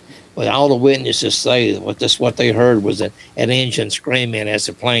crashed. But all the witnesses say what they heard was an engine screaming as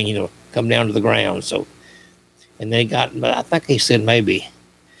the plane, come down to the ground. So, and they but I think he said maybe,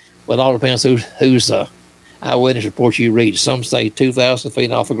 well, it all depends whose eyewitness report you read. Some say 2,000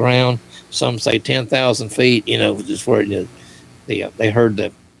 feet off the ground. Some say 10,000 feet. Just where they heard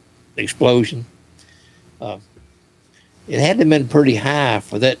the explosion. It had to have been pretty high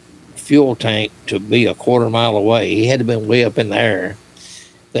for that fuel tank to be a quarter mile away. He had to have been way up in the air.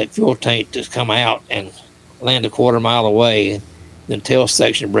 That fuel tank to come out and land a quarter mile away, then tail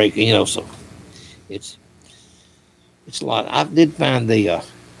section breaking, so it's a lot. I did find the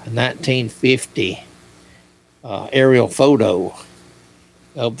 1950 aerial photo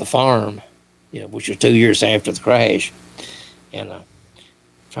of the farm, which was 2 years after the crash, and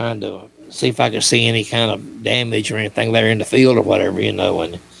trying to see if I could see any kind of damage or anything there in the field or whatever, and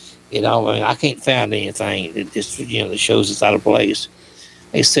I can't find anything that just, that shows it's out of place.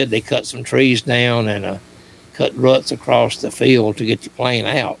 They said they cut some trees down and cut ruts across the field to get the plane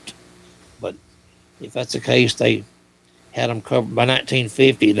out. But if that's the case, they had them covered. By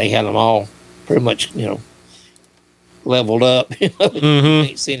 1950, they had them all pretty much, leveled up. Mm-hmm. You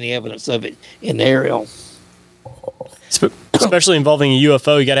can't see any evidence of it in the aerial. Especially involving a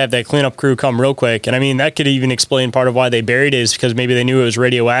UFO, you got to have that cleanup crew come real quick. And I mean, that could even explain part of why they buried it, is because maybe they knew it was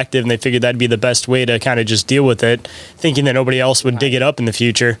radioactive and they figured that'd be the best way to kind of just deal with it, thinking that nobody else would dig it up in the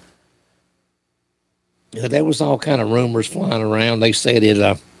future. Yeah, there was all kind of rumors flying around. They said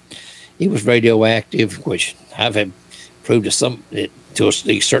it was radioactive, which I've had proved to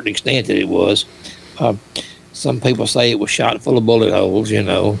a certain extent that it was. Some people say it was shot full of bullet holes,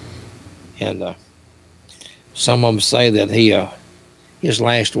 and some of them say that his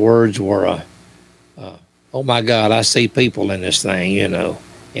last words were, "Oh my God, I see people in this thing,"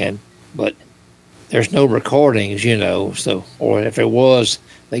 but there's no recordings, so, or if it was,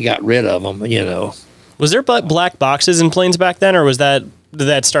 they got rid of them, Was there black boxes in planes back then, or did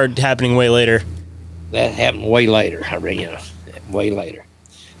that start happening way later? That happened way later, way later.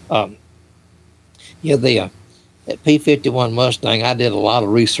 That P-51 Mustang, I did a lot of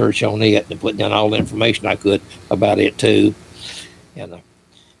research on it and put down all the information I could about it too. And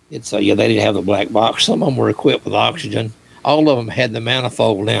they didn't have the black box. Some of them were equipped with oxygen. All of them had the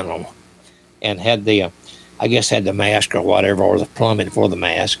manifold in them, and had the mask or whatever, or the plumbing for the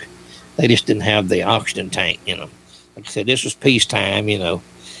mask. They just didn't have the oxygen tank. Like I said, this was peacetime.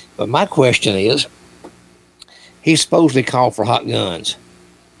 But my question is, he supposedly called for hot guns,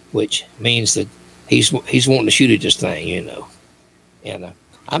 which means that he's wanting to shoot at this thing, and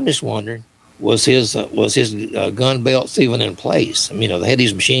I'm just wondering, was his gun belts even in place? They had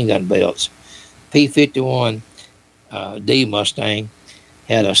these machine gun belts. P-51 D Mustang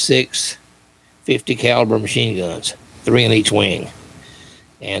had a 650 caliber machine guns, 3 in each wing,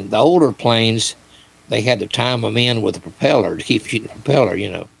 and the older planes, they had to time them in with a propeller to keep shooting the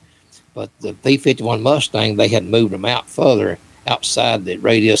propeller, But the P-51 Mustang, they had moved them out further outside the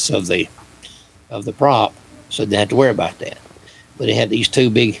radius of the prop, so they didn't have to worry about that. But it had these two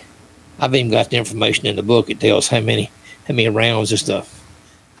big, I've even got the information in the book. It tells how many rounds this stuff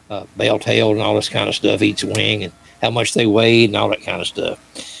belt held and all this kind of stuff, each wing, and how much they weighed and all that kind of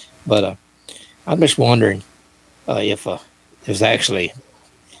stuff. But I'm just wondering if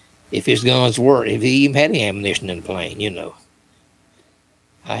his guns were, if he even had any ammunition in the plane,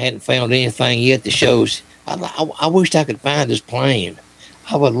 I hadn't found anything yet that shows. I wished I could find this plane.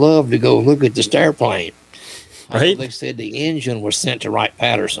 I would love to go look at this airplane. Right? They said the engine was sent to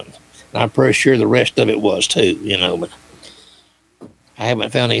Wright-Patterson. And I'm pretty sure the rest of it was too, but I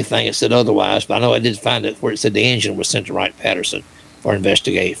haven't found anything that said otherwise, but I know I did find it where it said the engine was sent to Wright-Patterson.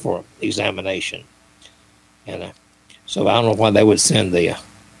 for examination. And so I don't know why they would send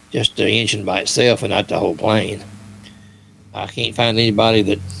just the engine by itself and not the whole plane. I can't find anybody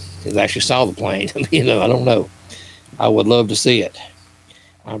that has actually saw the plane. I don't know. I would love to see it.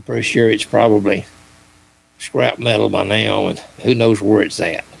 I'm pretty sure it's probably scrap metal by now, and who knows where it's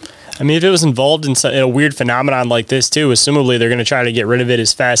at. I mean, if it was involved in a weird phenomenon like this too, assumably they're going to try to get rid of it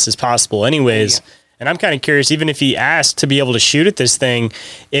as fast as possible anyways. Yeah. And I'm kind of curious, even if he asked to be able to shoot at this thing,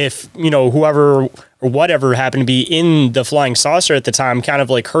 if, whoever or whatever happened to be in the flying saucer at the time kind of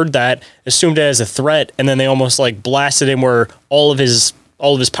like heard that, assumed it as a threat, and then they almost like blasted him where all of his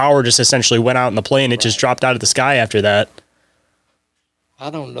power just essentially went out in the plane. It just dropped out of the sky after that. I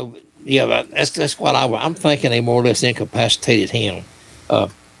don't know. Yeah, but that's what I'm thinking. They more or less incapacitated him.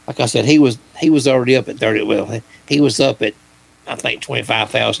 Like I said, he was already up at 30. Well, he was up at, I think,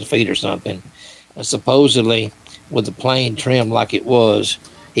 25,000 feet or something. And supposedly, with the plane trimmed like it was,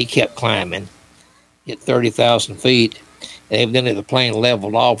 he kept climbing at 30,000 feet. And evidently, the plane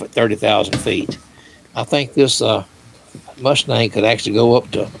leveled off at 30,000 feet. I think this Mustang could actually go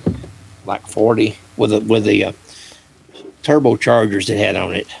up to like 40 with the turbochargers it had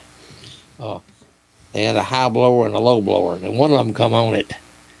on it. They had a high blower and a low blower, and one of them come on it.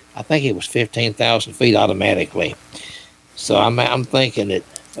 I think it was 15,000 feet automatically. So I'm thinking that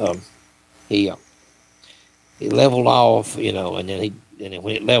he leveled off, and then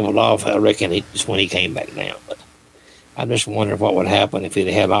when it leveled off, I reckon it's when he came back down. But I just wonder what would happen if he'd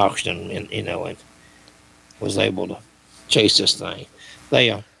had oxygen and was able to chase this thing.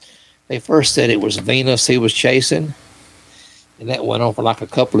 They first said it was Venus he was chasing, and that went on for like a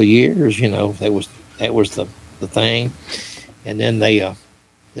couple of years. That was the thing, and then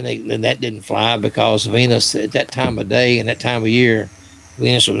then that didn't fly because Venus at that time of day and that time of year,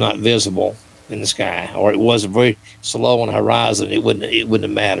 Venus was not visible in the sky, or it was very slow on the horizon. It wouldn't have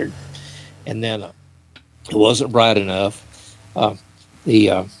mattered. And then it wasn't bright enough. The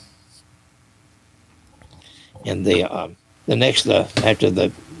next after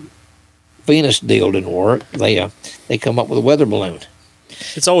the Venus deal didn't work, they come up with a weather balloon.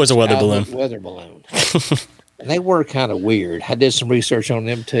 It's always a weather balloon. Weather balloon. And they were kind of weird. I did some research on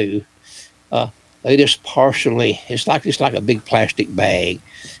them too. They just partially, it's like a big plastic bag,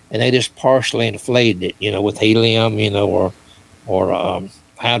 and they just partially inflated it, with helium, or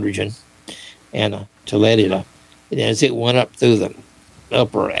hydrogen, and to let it, and as it went up through the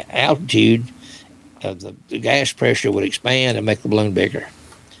upper altitude, the gas pressure would expand and make the balloon bigger.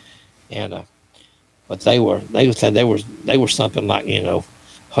 And but they said they were something like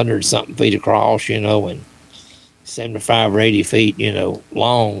 100 something feet across, and 75 or 80 feet,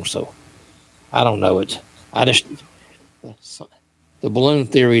 long. So I don't know. The balloon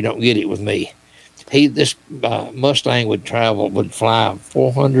theory don't get it with me. This Mustang would fly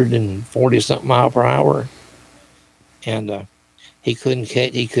 440 something mile per hour, and he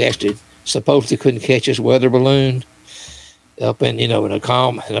supposedly couldn't catch his weather balloon up in in a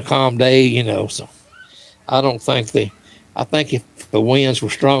calm day, So I don't think I think if the winds were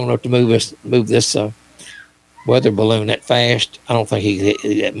strong enough to move this weather balloon that fast, I don't think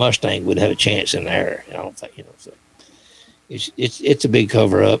that Mustang would have a chance in the air. I don't think, So it's a big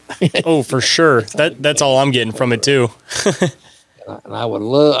cover up. Oh, for sure. That's all I'm getting from it too. And I would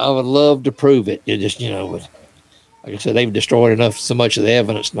love to prove it. It just, like I said, they've destroyed so much of the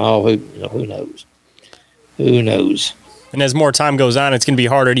evidence and all. Who knows? Who knows? And as more time goes on, it's going to be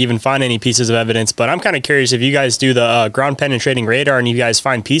harder to even find any pieces of evidence. But I'm kind of curious, if you guys do the ground penetrating radar and you guys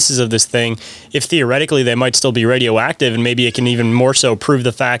find pieces of this thing, if theoretically they might still be radioactive, and maybe it can even more so prove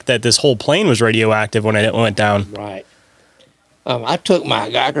the fact that this whole plane was radioactive when it went down. Right. I took my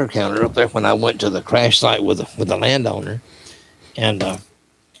Geiger counter up there when I went to the crash site with the landowner, and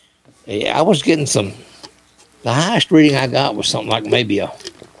I was getting the highest reading I got was something like maybe a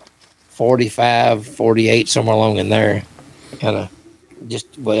 45, 48, somewhere along in there. And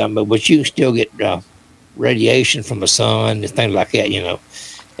but you can still get radiation from the sun and things like that,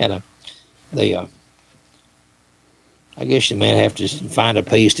 And I guess you may have to find a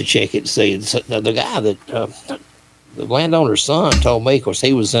piece to check it to see. The guy that the landowner's son told me, of course,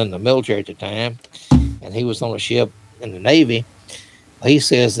 he was in the military at the time, and he was on a ship in the Navy. He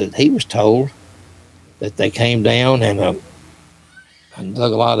says that he was told that they came down and dug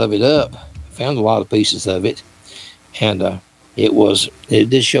a lot of it up, found a lot of pieces of it, and it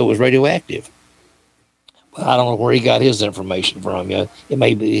did show it was radioactive. But I don't know where he got his information from. It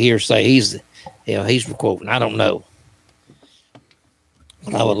may be hearsay. He's quoting. I don't know.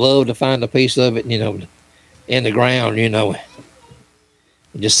 But I would love to find a piece of it, in the ground, and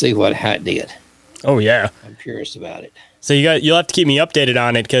just see how it did. Oh yeah, I'm curious about it. So you'll have to keep me updated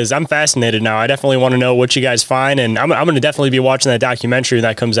on it because I'm fascinated now. I definitely want to know what you guys find, and I'm going to definitely be watching that documentary when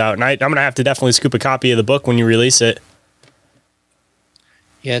that comes out. And I'm going to have to definitely scoop a copy of the book when you release it.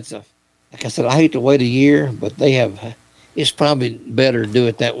 Yeah, like I said, I hate to wait a year, but it's probably better to do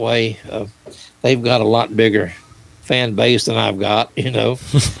it that way. They've got a lot bigger fan base than I've got, They've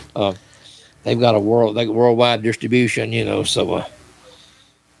got worldwide distribution, so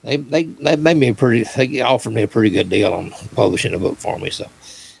they made me they offered me a pretty good deal on publishing a book for me. So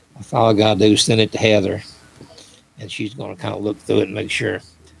all I got to do is send it to Heather, and she's going to kind of look through it and make sure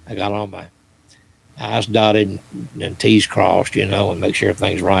I got all my I's dotted and T's crossed, and make sure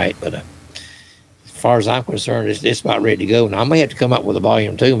everything's right. But as far as I'm concerned, it's about ready to go. Now, I may have to come up with a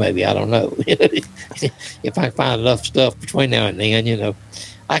volume 2, maybe. I don't know. If I find enough stuff between now and then,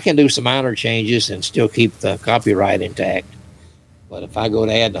 I can do some minor changes and still keep the copyright intact. But if I go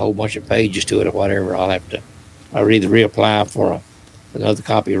to add a whole bunch of pages to it or whatever, I'll either reapply for another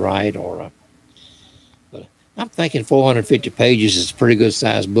copyright or. But I'm thinking 450 pages is a pretty good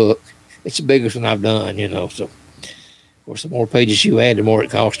sized book. It's the biggest one I've done, So, of course, the more pages you add, the more it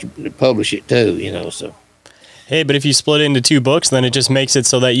costs to publish it too, So. Hey, but if you split it into 2 books, then it just makes it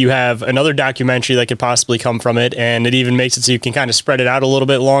so that you have another documentary that could possibly come from it, and it even makes it so you can kind of spread it out a little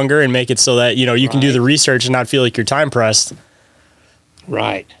bit longer and make it so that you can do the research and not feel like you're time pressed.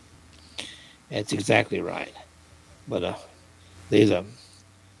 Right. That's exactly right. But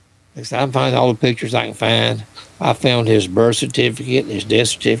I'm finding all the pictures I can find. I found his birth certificate, his death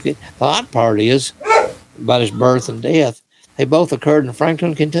certificate. The odd part is about his birth and death. They both occurred in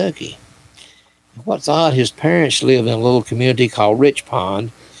Franklin, Kentucky. What's odd, his parents lived in a little community called Rich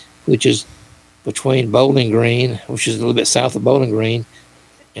Pond, which is between Bowling Green, which is a little bit south of Bowling Green,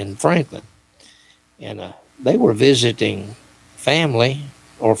 and Franklin. And they were visiting family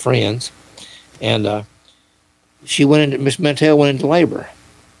or friends, and Miss Mantell went into labor.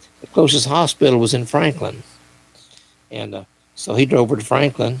 The closest hospital was in Franklin, and so he drove her to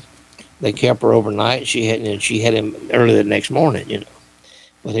Franklin. They kept her overnight. She had him early the next morning,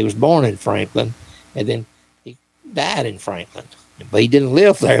 But he was born in Franklin, and then he died in Franklin. But he didn't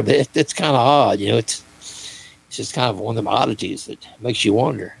live there. But it's kind of odd, It's just kind of one of them oddities that makes you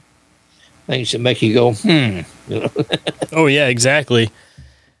wonder. Things that make you go, Oh yeah, exactly.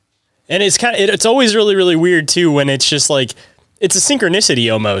 And it's always really, really weird too when it's just like it's a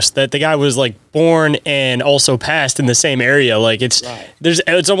synchronicity almost that the guy was like born and also passed in the same area. Like it's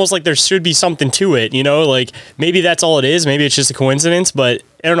almost like there should be something to it, like maybe that's all it is. Maybe it's just a coincidence, but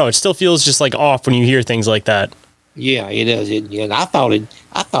I don't know. It still feels just like off when you hear things like that. Yeah, it does. And I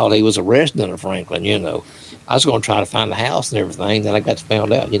thought he was a resident of Franklin, I was going to try to find the house and everything. Then I got to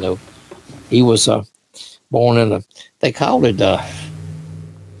found out, he was born in they called it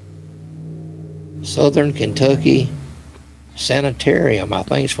Southern Kentucky Sanitarium, I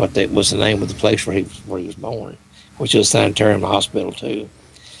think is what that was the name of the place where he was born, which is a sanitarium hospital too.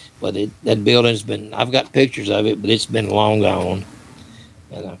 But that building's I've got pictures of it, but it's been long gone.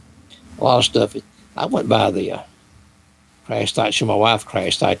 And a lot of stuff. I went by the crash site. My wife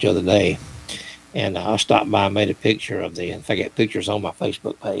crash site the other day, and I stopped by and made a picture of in fact, I got pictures on my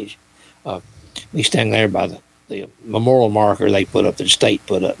Facebook page. Me standing there by the memorial marker they put up, the state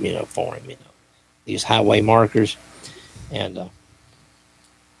put up, for him, these highway markers. And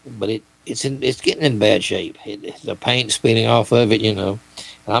but it's getting in bad shape. The paint's spinning off of it, And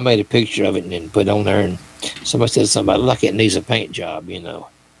I made a picture of it and then put it on there. And somebody said something about, look, it needs a paint job, And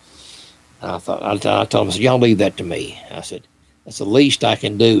I told them, I said, y'all leave that to me. I said, that's the least I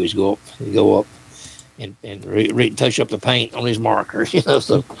can do is go up and touch up the paint on these markers,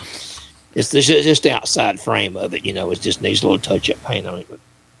 So it's just the outside frame of it, It just needs a little touch up paint on it. But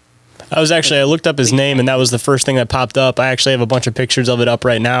I looked up his name and that was the first thing that popped up. I actually have a bunch of pictures of it up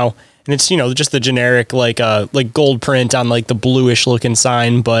right now. And it's, just the generic, like gold print on like the bluish looking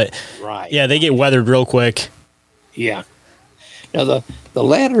sign. But yeah, they get weathered real quick. Yeah. Now the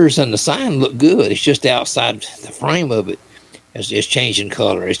letters and the sign look good. It's just outside the frame of it. It's changing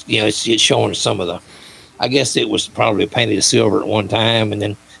color. It's showing some of the, I guess it was probably painted silver at one time and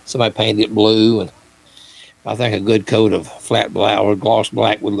then somebody painted it blue, and I think a good coat of flat black or gloss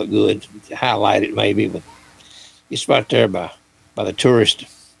black would look good. Highlight it maybe, but it's right there by the tourist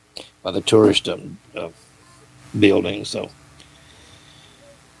building. So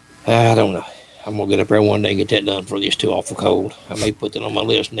I don't know. I'm gonna get up there one day and get that done before it gets too awful cold. I may put that on my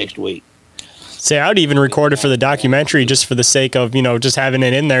list next week. Say, I would even record it for the documentary just for the sake of just having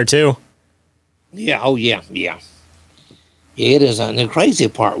it in there too. Yeah. Oh yeah. Yeah, it is. And the crazy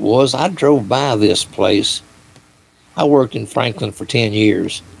part was I drove by this place. I worked in Franklin for 10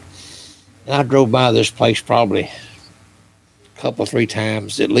 years. And I drove by this place probably couple, 3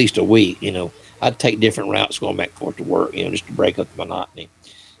 times at least a week. I'd take different routes going back and forth to work, just to break up the monotony.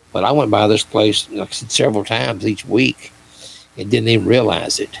 But I went by this place, like I said, several times each week and didn't even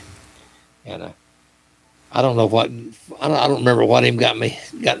realize it. And I don't know I don't remember what him got me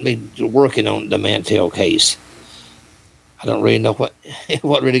working on the Mantell case. I don't really know what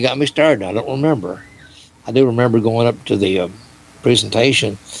really got me started. I don't remember. I do remember going up to the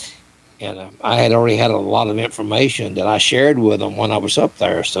presentation, and I had already had a lot of information that I shared with them when I was up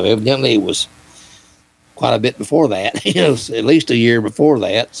there. So evidently it was quite a bit before that, at least a year before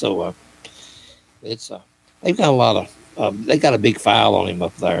that. So it's they've got a lot of they got a big file on him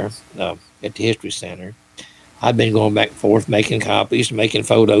up there at the History Center. I've been going back and forth, making copies, making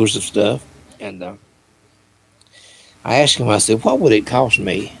photos of stuff, and I asked him, I said, what would it cost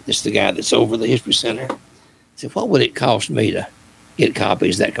me? This is the guy that's over the History Center. I said, what would it cost me to get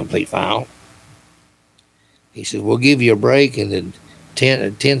copies of that complete file? He said, we'll give you a break and then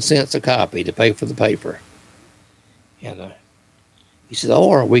 10 cents a copy to pay for the paper. And he said,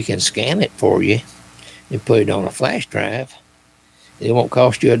 or we can scan it for you and put it on a flash drive. It won't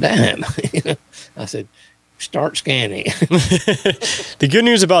cost you a dime. I said, start scanning. The good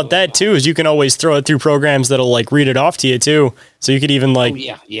news about that too is you can always throw it through programs that'll like read it off to you too. So you could even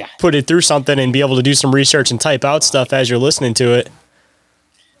put it through something and be able to do some research and type out stuff as you're listening to it.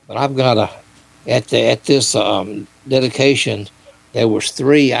 But I've got at this dedication, there was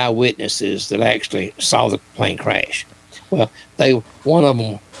 3 eyewitnesses that actually saw the plane crash. Well, one of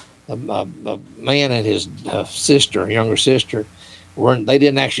them, a man and his younger sister, they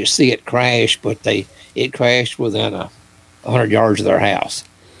didn't actually see it crash, but it crashed within 100 yards of their house.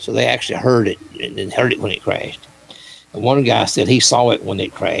 So they actually heard it and heard it when it crashed. And one guy said he saw it when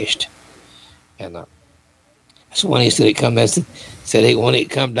it crashed. And so when he said it come down, when it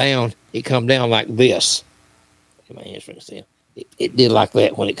come down like this. My hands for it did like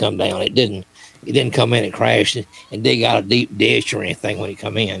that when it come down. It didn't come in and crash and dig out a deep ditch or anything when it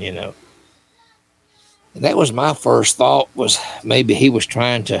come in, And that was my first thought, was maybe he was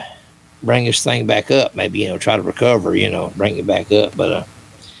trying to bring this thing back up, maybe, try to recover, bring it back up. But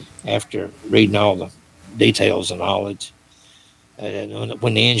after reading all the details and knowledge,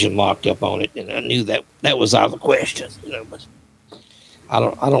 when the engine locked up on it, and I knew that was out of the question, But I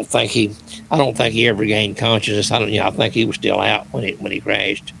don't think he ever gained consciousness. I think he was still out when he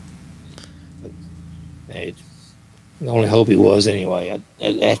crashed. But I only hope he was anyway.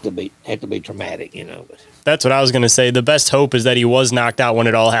 It had to be traumatic, But that's what I was going to say. The best hope is that he was knocked out when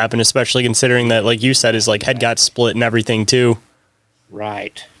it all happened, especially considering that, like you said, his head got split and everything too.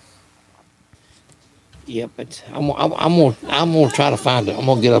 Right. Yeah, but I'm gonna try to find it. I'm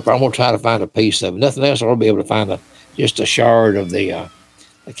gonna get up there. I'm gonna try to find a piece of it. Nothing else. I'll be able to find just a shard of the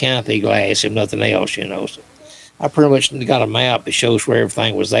canopy glass, if nothing else. So I pretty much got a map that shows where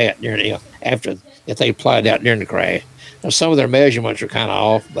everything was at during if they applied out during the crash. Now some of their measurements are kind of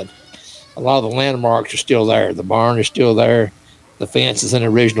off, but a lot of the landmarks are still there. The barn is still there. The fence is in the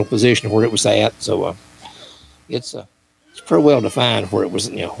original position where it was at. So it's pretty well defined where it was,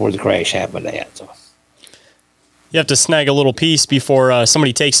 where the crash happened at. So you have to snag a little piece before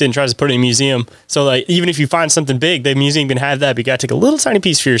somebody takes it and tries to put it in a museum. So even if you find something big, the museum can have that, but you got to take a little tiny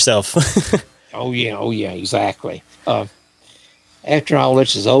piece for yourself. Oh yeah, exactly. After all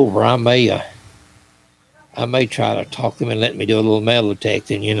this is over, I may try to talk them and let me do a little metal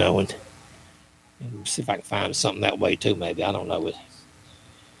detecting, and see if I can find something that way too. Maybe, I don't know. I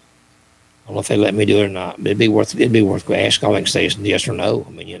don't know if they let me do it or not. But it'd be worth asking. All I can say is yes or no.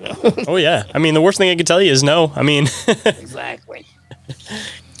 Oh yeah. The worst thing I can tell you is no. Exactly.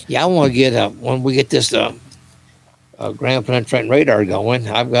 Yeah, I want to get when we get this ground penetrating radar going.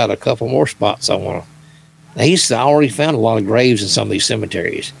 I've got a couple more spots I want to. I already found a lot of graves in some of these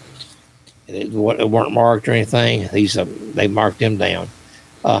cemeteries. It weren't marked or anything. They marked them down.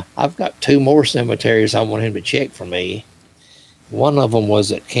 I've got 2 more cemeteries I want him to check for me. One of them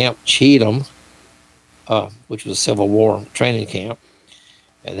was at Camp Cheatham, which was a Civil War training camp,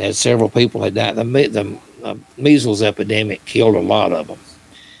 and had several people had died. The measles epidemic killed a lot of them,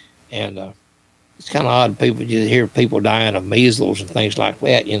 and it's kind of odd. You hear people dying of measles and things like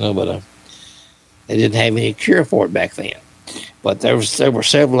that, but they didn't have any cure for it back then. But there were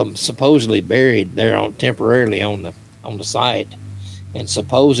several of them supposedly buried there temporarily on the site, and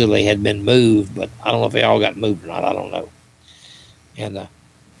supposedly had been moved, but I don't know if they all got moved or not. I don't know. And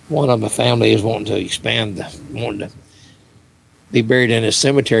one of my family is wanting to be buried in a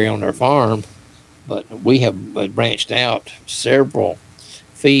cemetery on their farm, but we have branched out several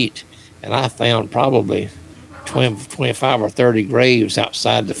feet, and I found probably 25 or 30 graves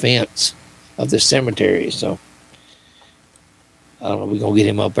outside the fence of the cemetery. So I don't know. We're gonna get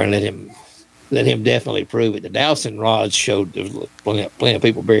him up there and let him definitely prove it. The dowsing rods showed there was plenty of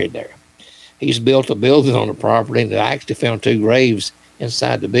people buried there. He's built a building on the property, and I actually found 2 graves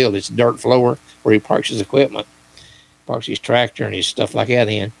inside the building. It's a dirt floor where he parks his equipment, parks his tractor and his stuff like that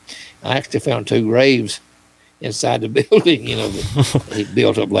in. I actually found 2 graves inside the building, that he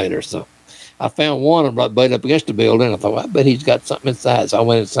built up later. So I found one and butted up against the building. I thought, well, I bet he's got something inside. So I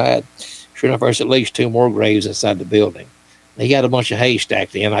went inside. Sure enough, there's at least 2 more graves inside the building. He got a bunch of hay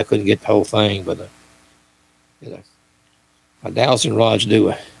stacked in. I couldn't get the whole thing, but my dowsing rods do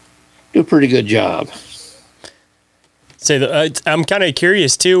a pretty good job. I'm kind of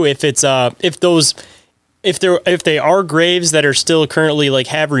curious too if it's if they are graves that are still currently like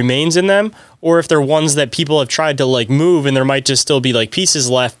have remains in them, or if they're ones that people have tried to like move and there might just still be like pieces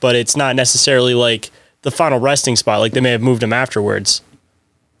left, but it's not necessarily like the final resting spot. Like they may have moved them afterwards.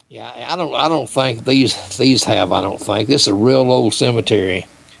 Yeah, I don't think these have. I don't think this is a real old cemetery,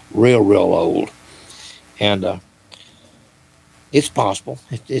 real old, and it's possible.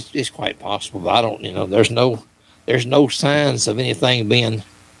 It's quite possible. But I don't. There's no signs of anything being.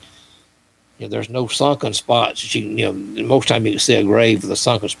 There's no sunken spots. Most time you can see a grave with a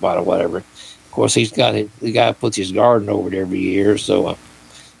sunken spot or whatever. Of course, the guy puts his garden over it every year, so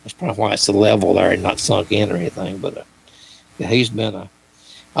that's probably why it's a level there and not sunk in or anything. But he's been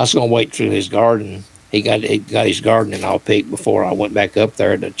I was going to wait through his garden. He got his garden in all peak before I went back up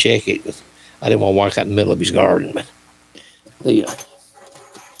there to check it, because I didn't want to walk out in the middle of his garden. But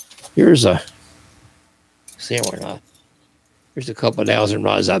here's a couple of dowsing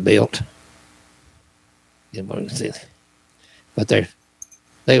rods I built. But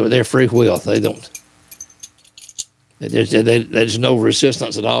they're free will. They don't. There's no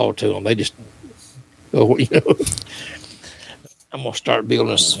resistance at all to them. They just go. I'm gonna start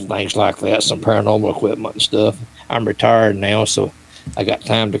building some things like that, some paranormal equipment and stuff. I'm retired now, so I got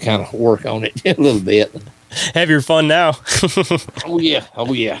time to kind of work on it a little bit. Have your fun now. Oh yeah.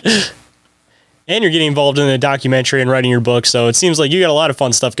 And you're getting involved in the documentary and writing your book, so it seems like you got a lot of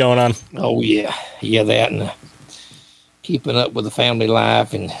fun stuff going on. Oh yeah, that and keeping up with the family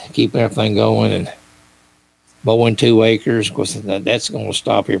life and keeping everything going and mowing 2 acres. Of course, that's going to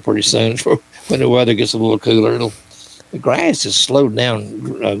stop here pretty soon when the weather gets a little cooler. The grass has slowed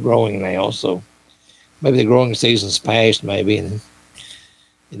down growing now, so maybe the growing season's past, maybe. And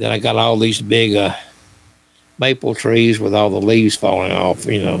then I got all these big maple trees with all the leaves falling off.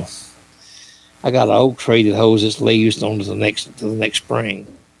 I got an oak tree that holds its leaves on to the next spring.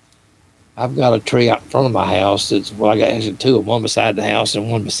 I've got a tree out in front of my house. I got actually 2 of them, one beside the house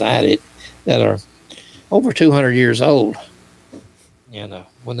and one beside it, that are over 200 years old. And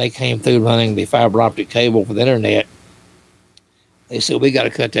when they came through running the fiber optic cable for the internet, they said, "We got to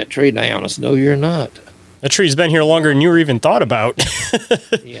cut that tree down." I said, "No, you're not. That tree's been here longer than you were even thought about."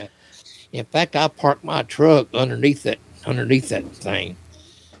 Yeah. In fact, I parked my truck underneath that thing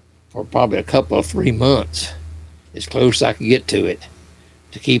for probably a couple of 3 months, as close as I could get to it,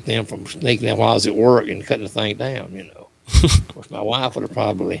 to keep them from sneaking in while I was at work and cutting the thing down. Of course, my wife would have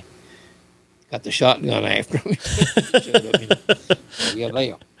probably got the shotgun after me.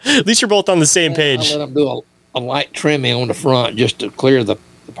 At least you're both on the same page. I let them do a light trimming on the front just to clear the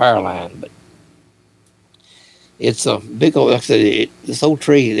power line. But it's a big old, like I said, this old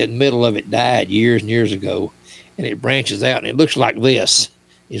tree in the middle of it died years and years ago, and it branches out, and it looks like this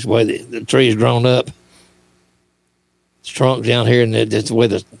is where the tree has grown up. It's trunk down here, and that's the way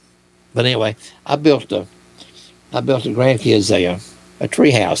but anyway, I built the grandkids a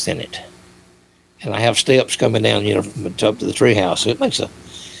tree house in it. And I have steps coming down, from the top to the tree house. So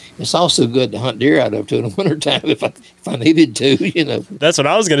it's also good to hunt deer out of too in the wintertime if I needed to, That's what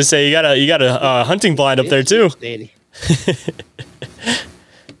I was gonna say. You got a hunting blind up there too. Steady.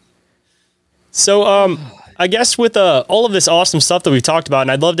 So I guess with all of this awesome stuff that we've talked about,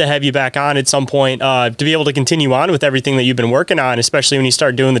 and I'd love to have you back on at some point to be able to continue on with everything that you've been working on, especially when you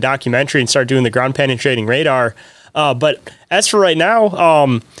start doing the documentary and start doing the ground penetrating radar. But as for right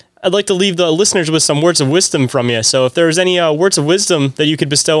now, I'd like to leave the listeners with some words of wisdom from you. So if there's any words of wisdom that you could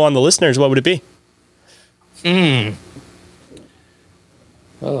bestow on the listeners, what would it be?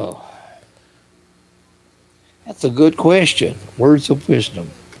 Oh, that's a good question. Words of wisdom.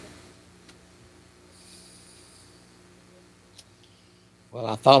 Well,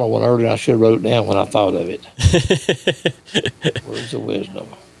 I thought of one earlier. I should have wrote it down when I thought of it. Words of wisdom.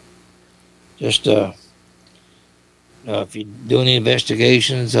 Just if you're doing any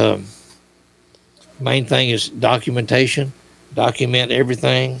investigations, main thing is documentation. Document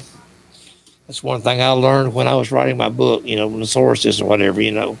everything. That's one thing I learned when I was writing my book, the sources or whatever,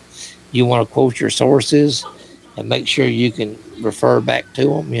 you want to quote your sources and make sure you can refer back to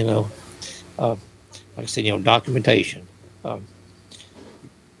them. Like I said, documentation.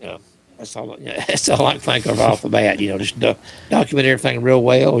 That's all. That's all I can think of off the bat. Just document everything real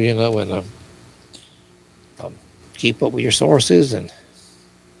well. And keep up with your sources and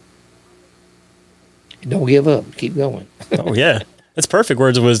don't give up. Keep going. Oh yeah, that's perfect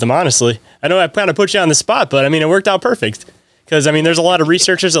words of wisdom. Honestly, I know I kind of put you on the spot, but I mean it worked out perfect. Because, I mean, there's a lot of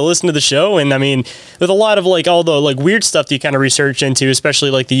researchers that listen to the show. And, I mean, with a lot of, like, all the, like, weird stuff that you kind of research into,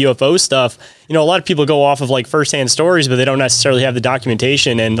 especially, like, the UFO stuff, a lot of people go off of, like, firsthand stories, but they don't necessarily have the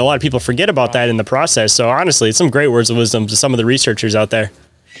documentation. And a lot of people forget about that in the process. So, honestly, it's some great words of wisdom to some of the researchers out there.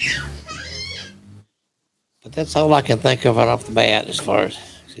 But that's all I can think of right off the bat as far as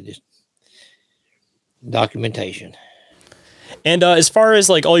just documentation. And as far as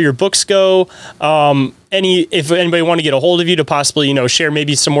like all your books go, if anybody want to get a hold of you to possibly, share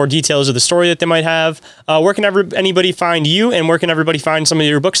maybe some more details of the story that they might have, where can anybody find you, and where can everybody find some of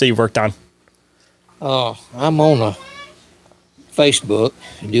your books that you've worked on? I'm on Facebook,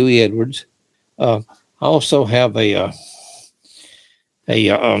 Dewey Edwards. I also have a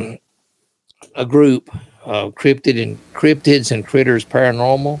group, Cryptids and Critters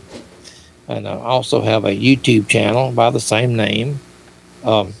Paranormal. And I also have a YouTube channel by the same name.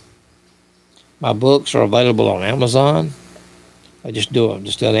 My books are available on Amazon. I just do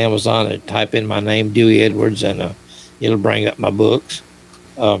an Amazon and type in my name, Dewey Edwards, and it'll bring up my books.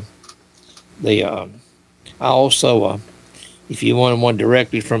 I also, if you wanted one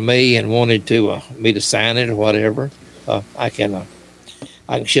directly from me and wanted to me to sign it or whatever, I can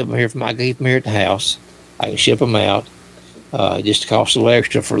ship them here. I can keep them here at the house. I can ship them out. It just costs a little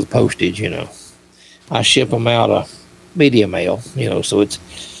extra for the postage, I ship them out media mail, so it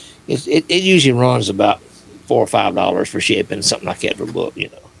usually runs about $4 or $5 for shipping, something like that for a book,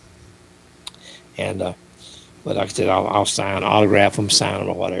 And but like I said, I'll autograph them, sign them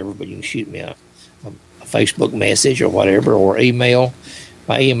or whatever. But you can shoot me a Facebook message or whatever, or email.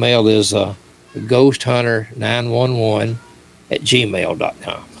 My email is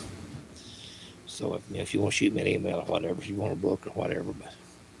ghosthunter911@gmail.com. So if you want to shoot me an email or whatever, if you want a book or whatever, but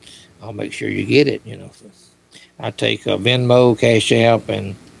I'll make sure you get it, So I take Venmo, Cash App,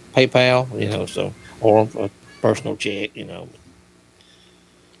 and PayPal, or a personal check,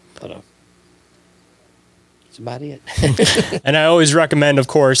 But that's about it. And I always recommend, of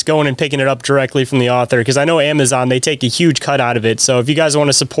course, going and picking it up directly from the author, because I know Amazon, they take a huge cut out of it. So if you guys want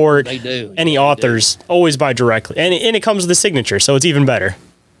to support any authors, always buy directly. And it comes with a signature, so it's even better.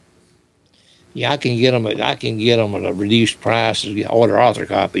 Yeah, I can get them at a reduced price. Order author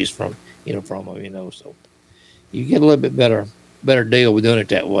copies from them. So you get a little bit better deal with doing it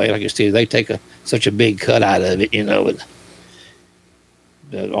that way. Like I said, they take such a big cut out of it, and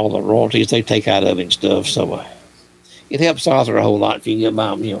all the royalties they take out of it and stuff. So it helps the author a whole lot if you can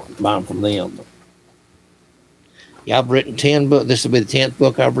buy them from them. Yeah, I've written 10 books. This will be the 10th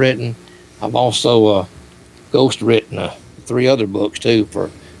book I've written. I've also ghost written 3 other books too for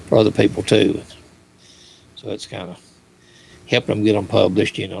other people too. So it's kind of helping them get them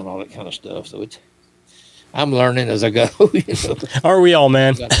published, and all that kind of stuff. So I'm learning as I go. Are we all,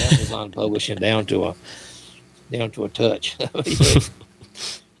 man? Got Amazon publishing down to a touch.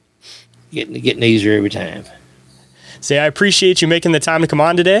 Getting easier every time. Say, I appreciate you making the time to come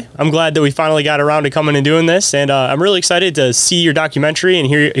on today. I'm glad that we finally got around to coming and doing this, and I'm really excited to see your documentary and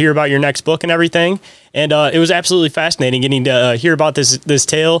hear about your next book and everything. And it was absolutely fascinating getting to hear about this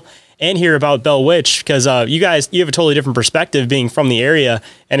tale and hear about Bell Witch, because you have a totally different perspective being from the area,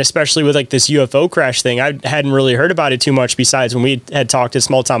 and especially with like this UFO crash thing. I hadn't really heard about it too much besides when we had talked at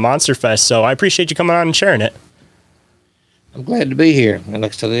Small Town Monster Fest. So I appreciate you coming on and sharing it. I'm glad to be here. And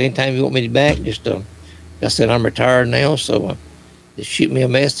like I said, anytime you want me back, just I said I'm retired now, so just shoot me a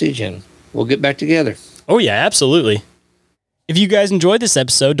message and we'll get back together. Oh yeah, absolutely. If you guys enjoyed this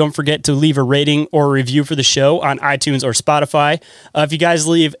episode, don't forget to leave a rating or a review for the show on iTunes or Spotify. If you guys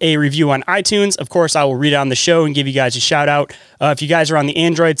leave a review on iTunes, of course, I will read it on the show and give you guys a shout out. If you guys are on the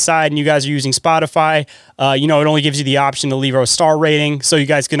Android side and you guys are using Spotify, it only gives you the option to leave a star rating. So you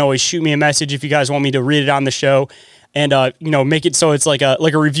guys can always shoot me a message if you guys want me to read it on the show. And, make it so it's like a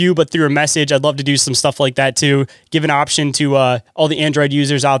review, but through a message. I'd love to do some stuff like that too. Give an option to all the Android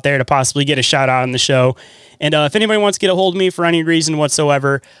users out there to possibly get a shout out on the show. And if anybody wants to get a hold of me for any reason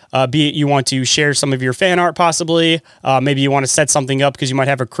whatsoever, be it you want to share some of your fan art possibly, maybe you want to set something up because you might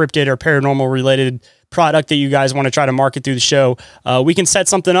have a cryptid or paranormal related product that you guys want to try to market through the show, we can set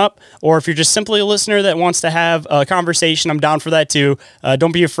something up. Or if you're just simply a listener that wants to have a conversation, I'm down for that too.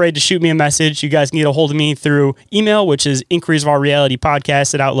 Don't be afraid to shoot me a message. You guys can get a hold of me through email, which is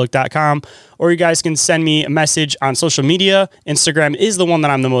inquiriesofourrealitypodcast@outlook.com. Or you guys can send me a message on social media. Instagram is the one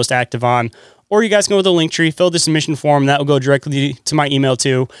that I'm the most active on. Or you guys can go to the link tree, fill the submission form, that will go directly to my email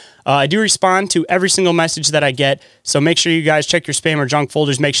too. I do respond to every single message that I get, so make sure you guys check your spam or junk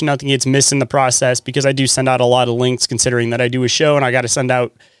folders, make sure nothing gets missed in the process, because I do send out a lot of links considering that I do a show and I got to send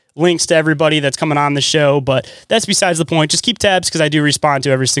out links to everybody that's coming on the show, but that's besides the point. Just keep tabs because I do respond to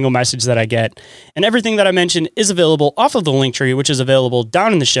every single message that I get. And everything that I mentioned is available off of the link tree, which is available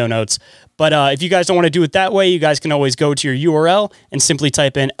down in the show notes. But if you guys don't want to do it that way, you guys can always go to your URL and simply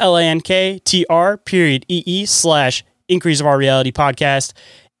type in linktr.ee/Increase of Our Reality Podcast.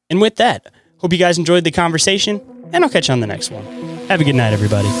 And with that, hope you guys enjoyed the conversation, and I'll catch you on the next one. Have a good night,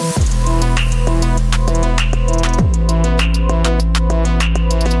 everybody.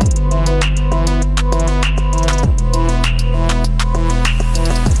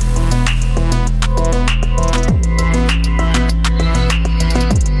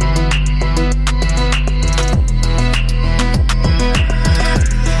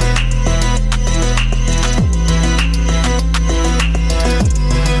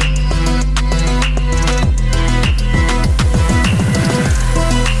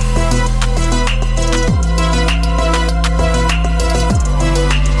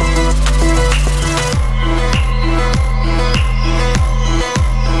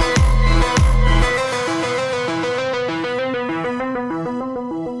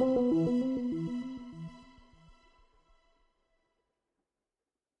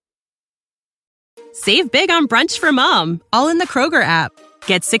 Save big on brunch for mom, all in the Kroger app.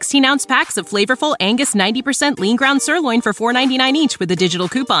 Get 16-ounce packs of flavorful Angus 90% lean ground sirloin for $4.99 each with a digital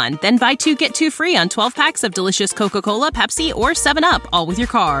coupon. Then buy 2, get 2 free on 12 packs of delicious Coca-Cola, Pepsi, or 7-Up, all with your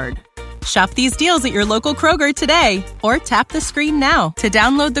card. Shop these deals at your local Kroger today, or tap the screen now to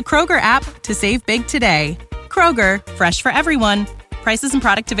download the Kroger app to save big today. Kroger, fresh for everyone. Prices and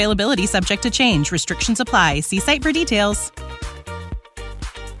product availability subject to change. Restrictions apply. See site for details.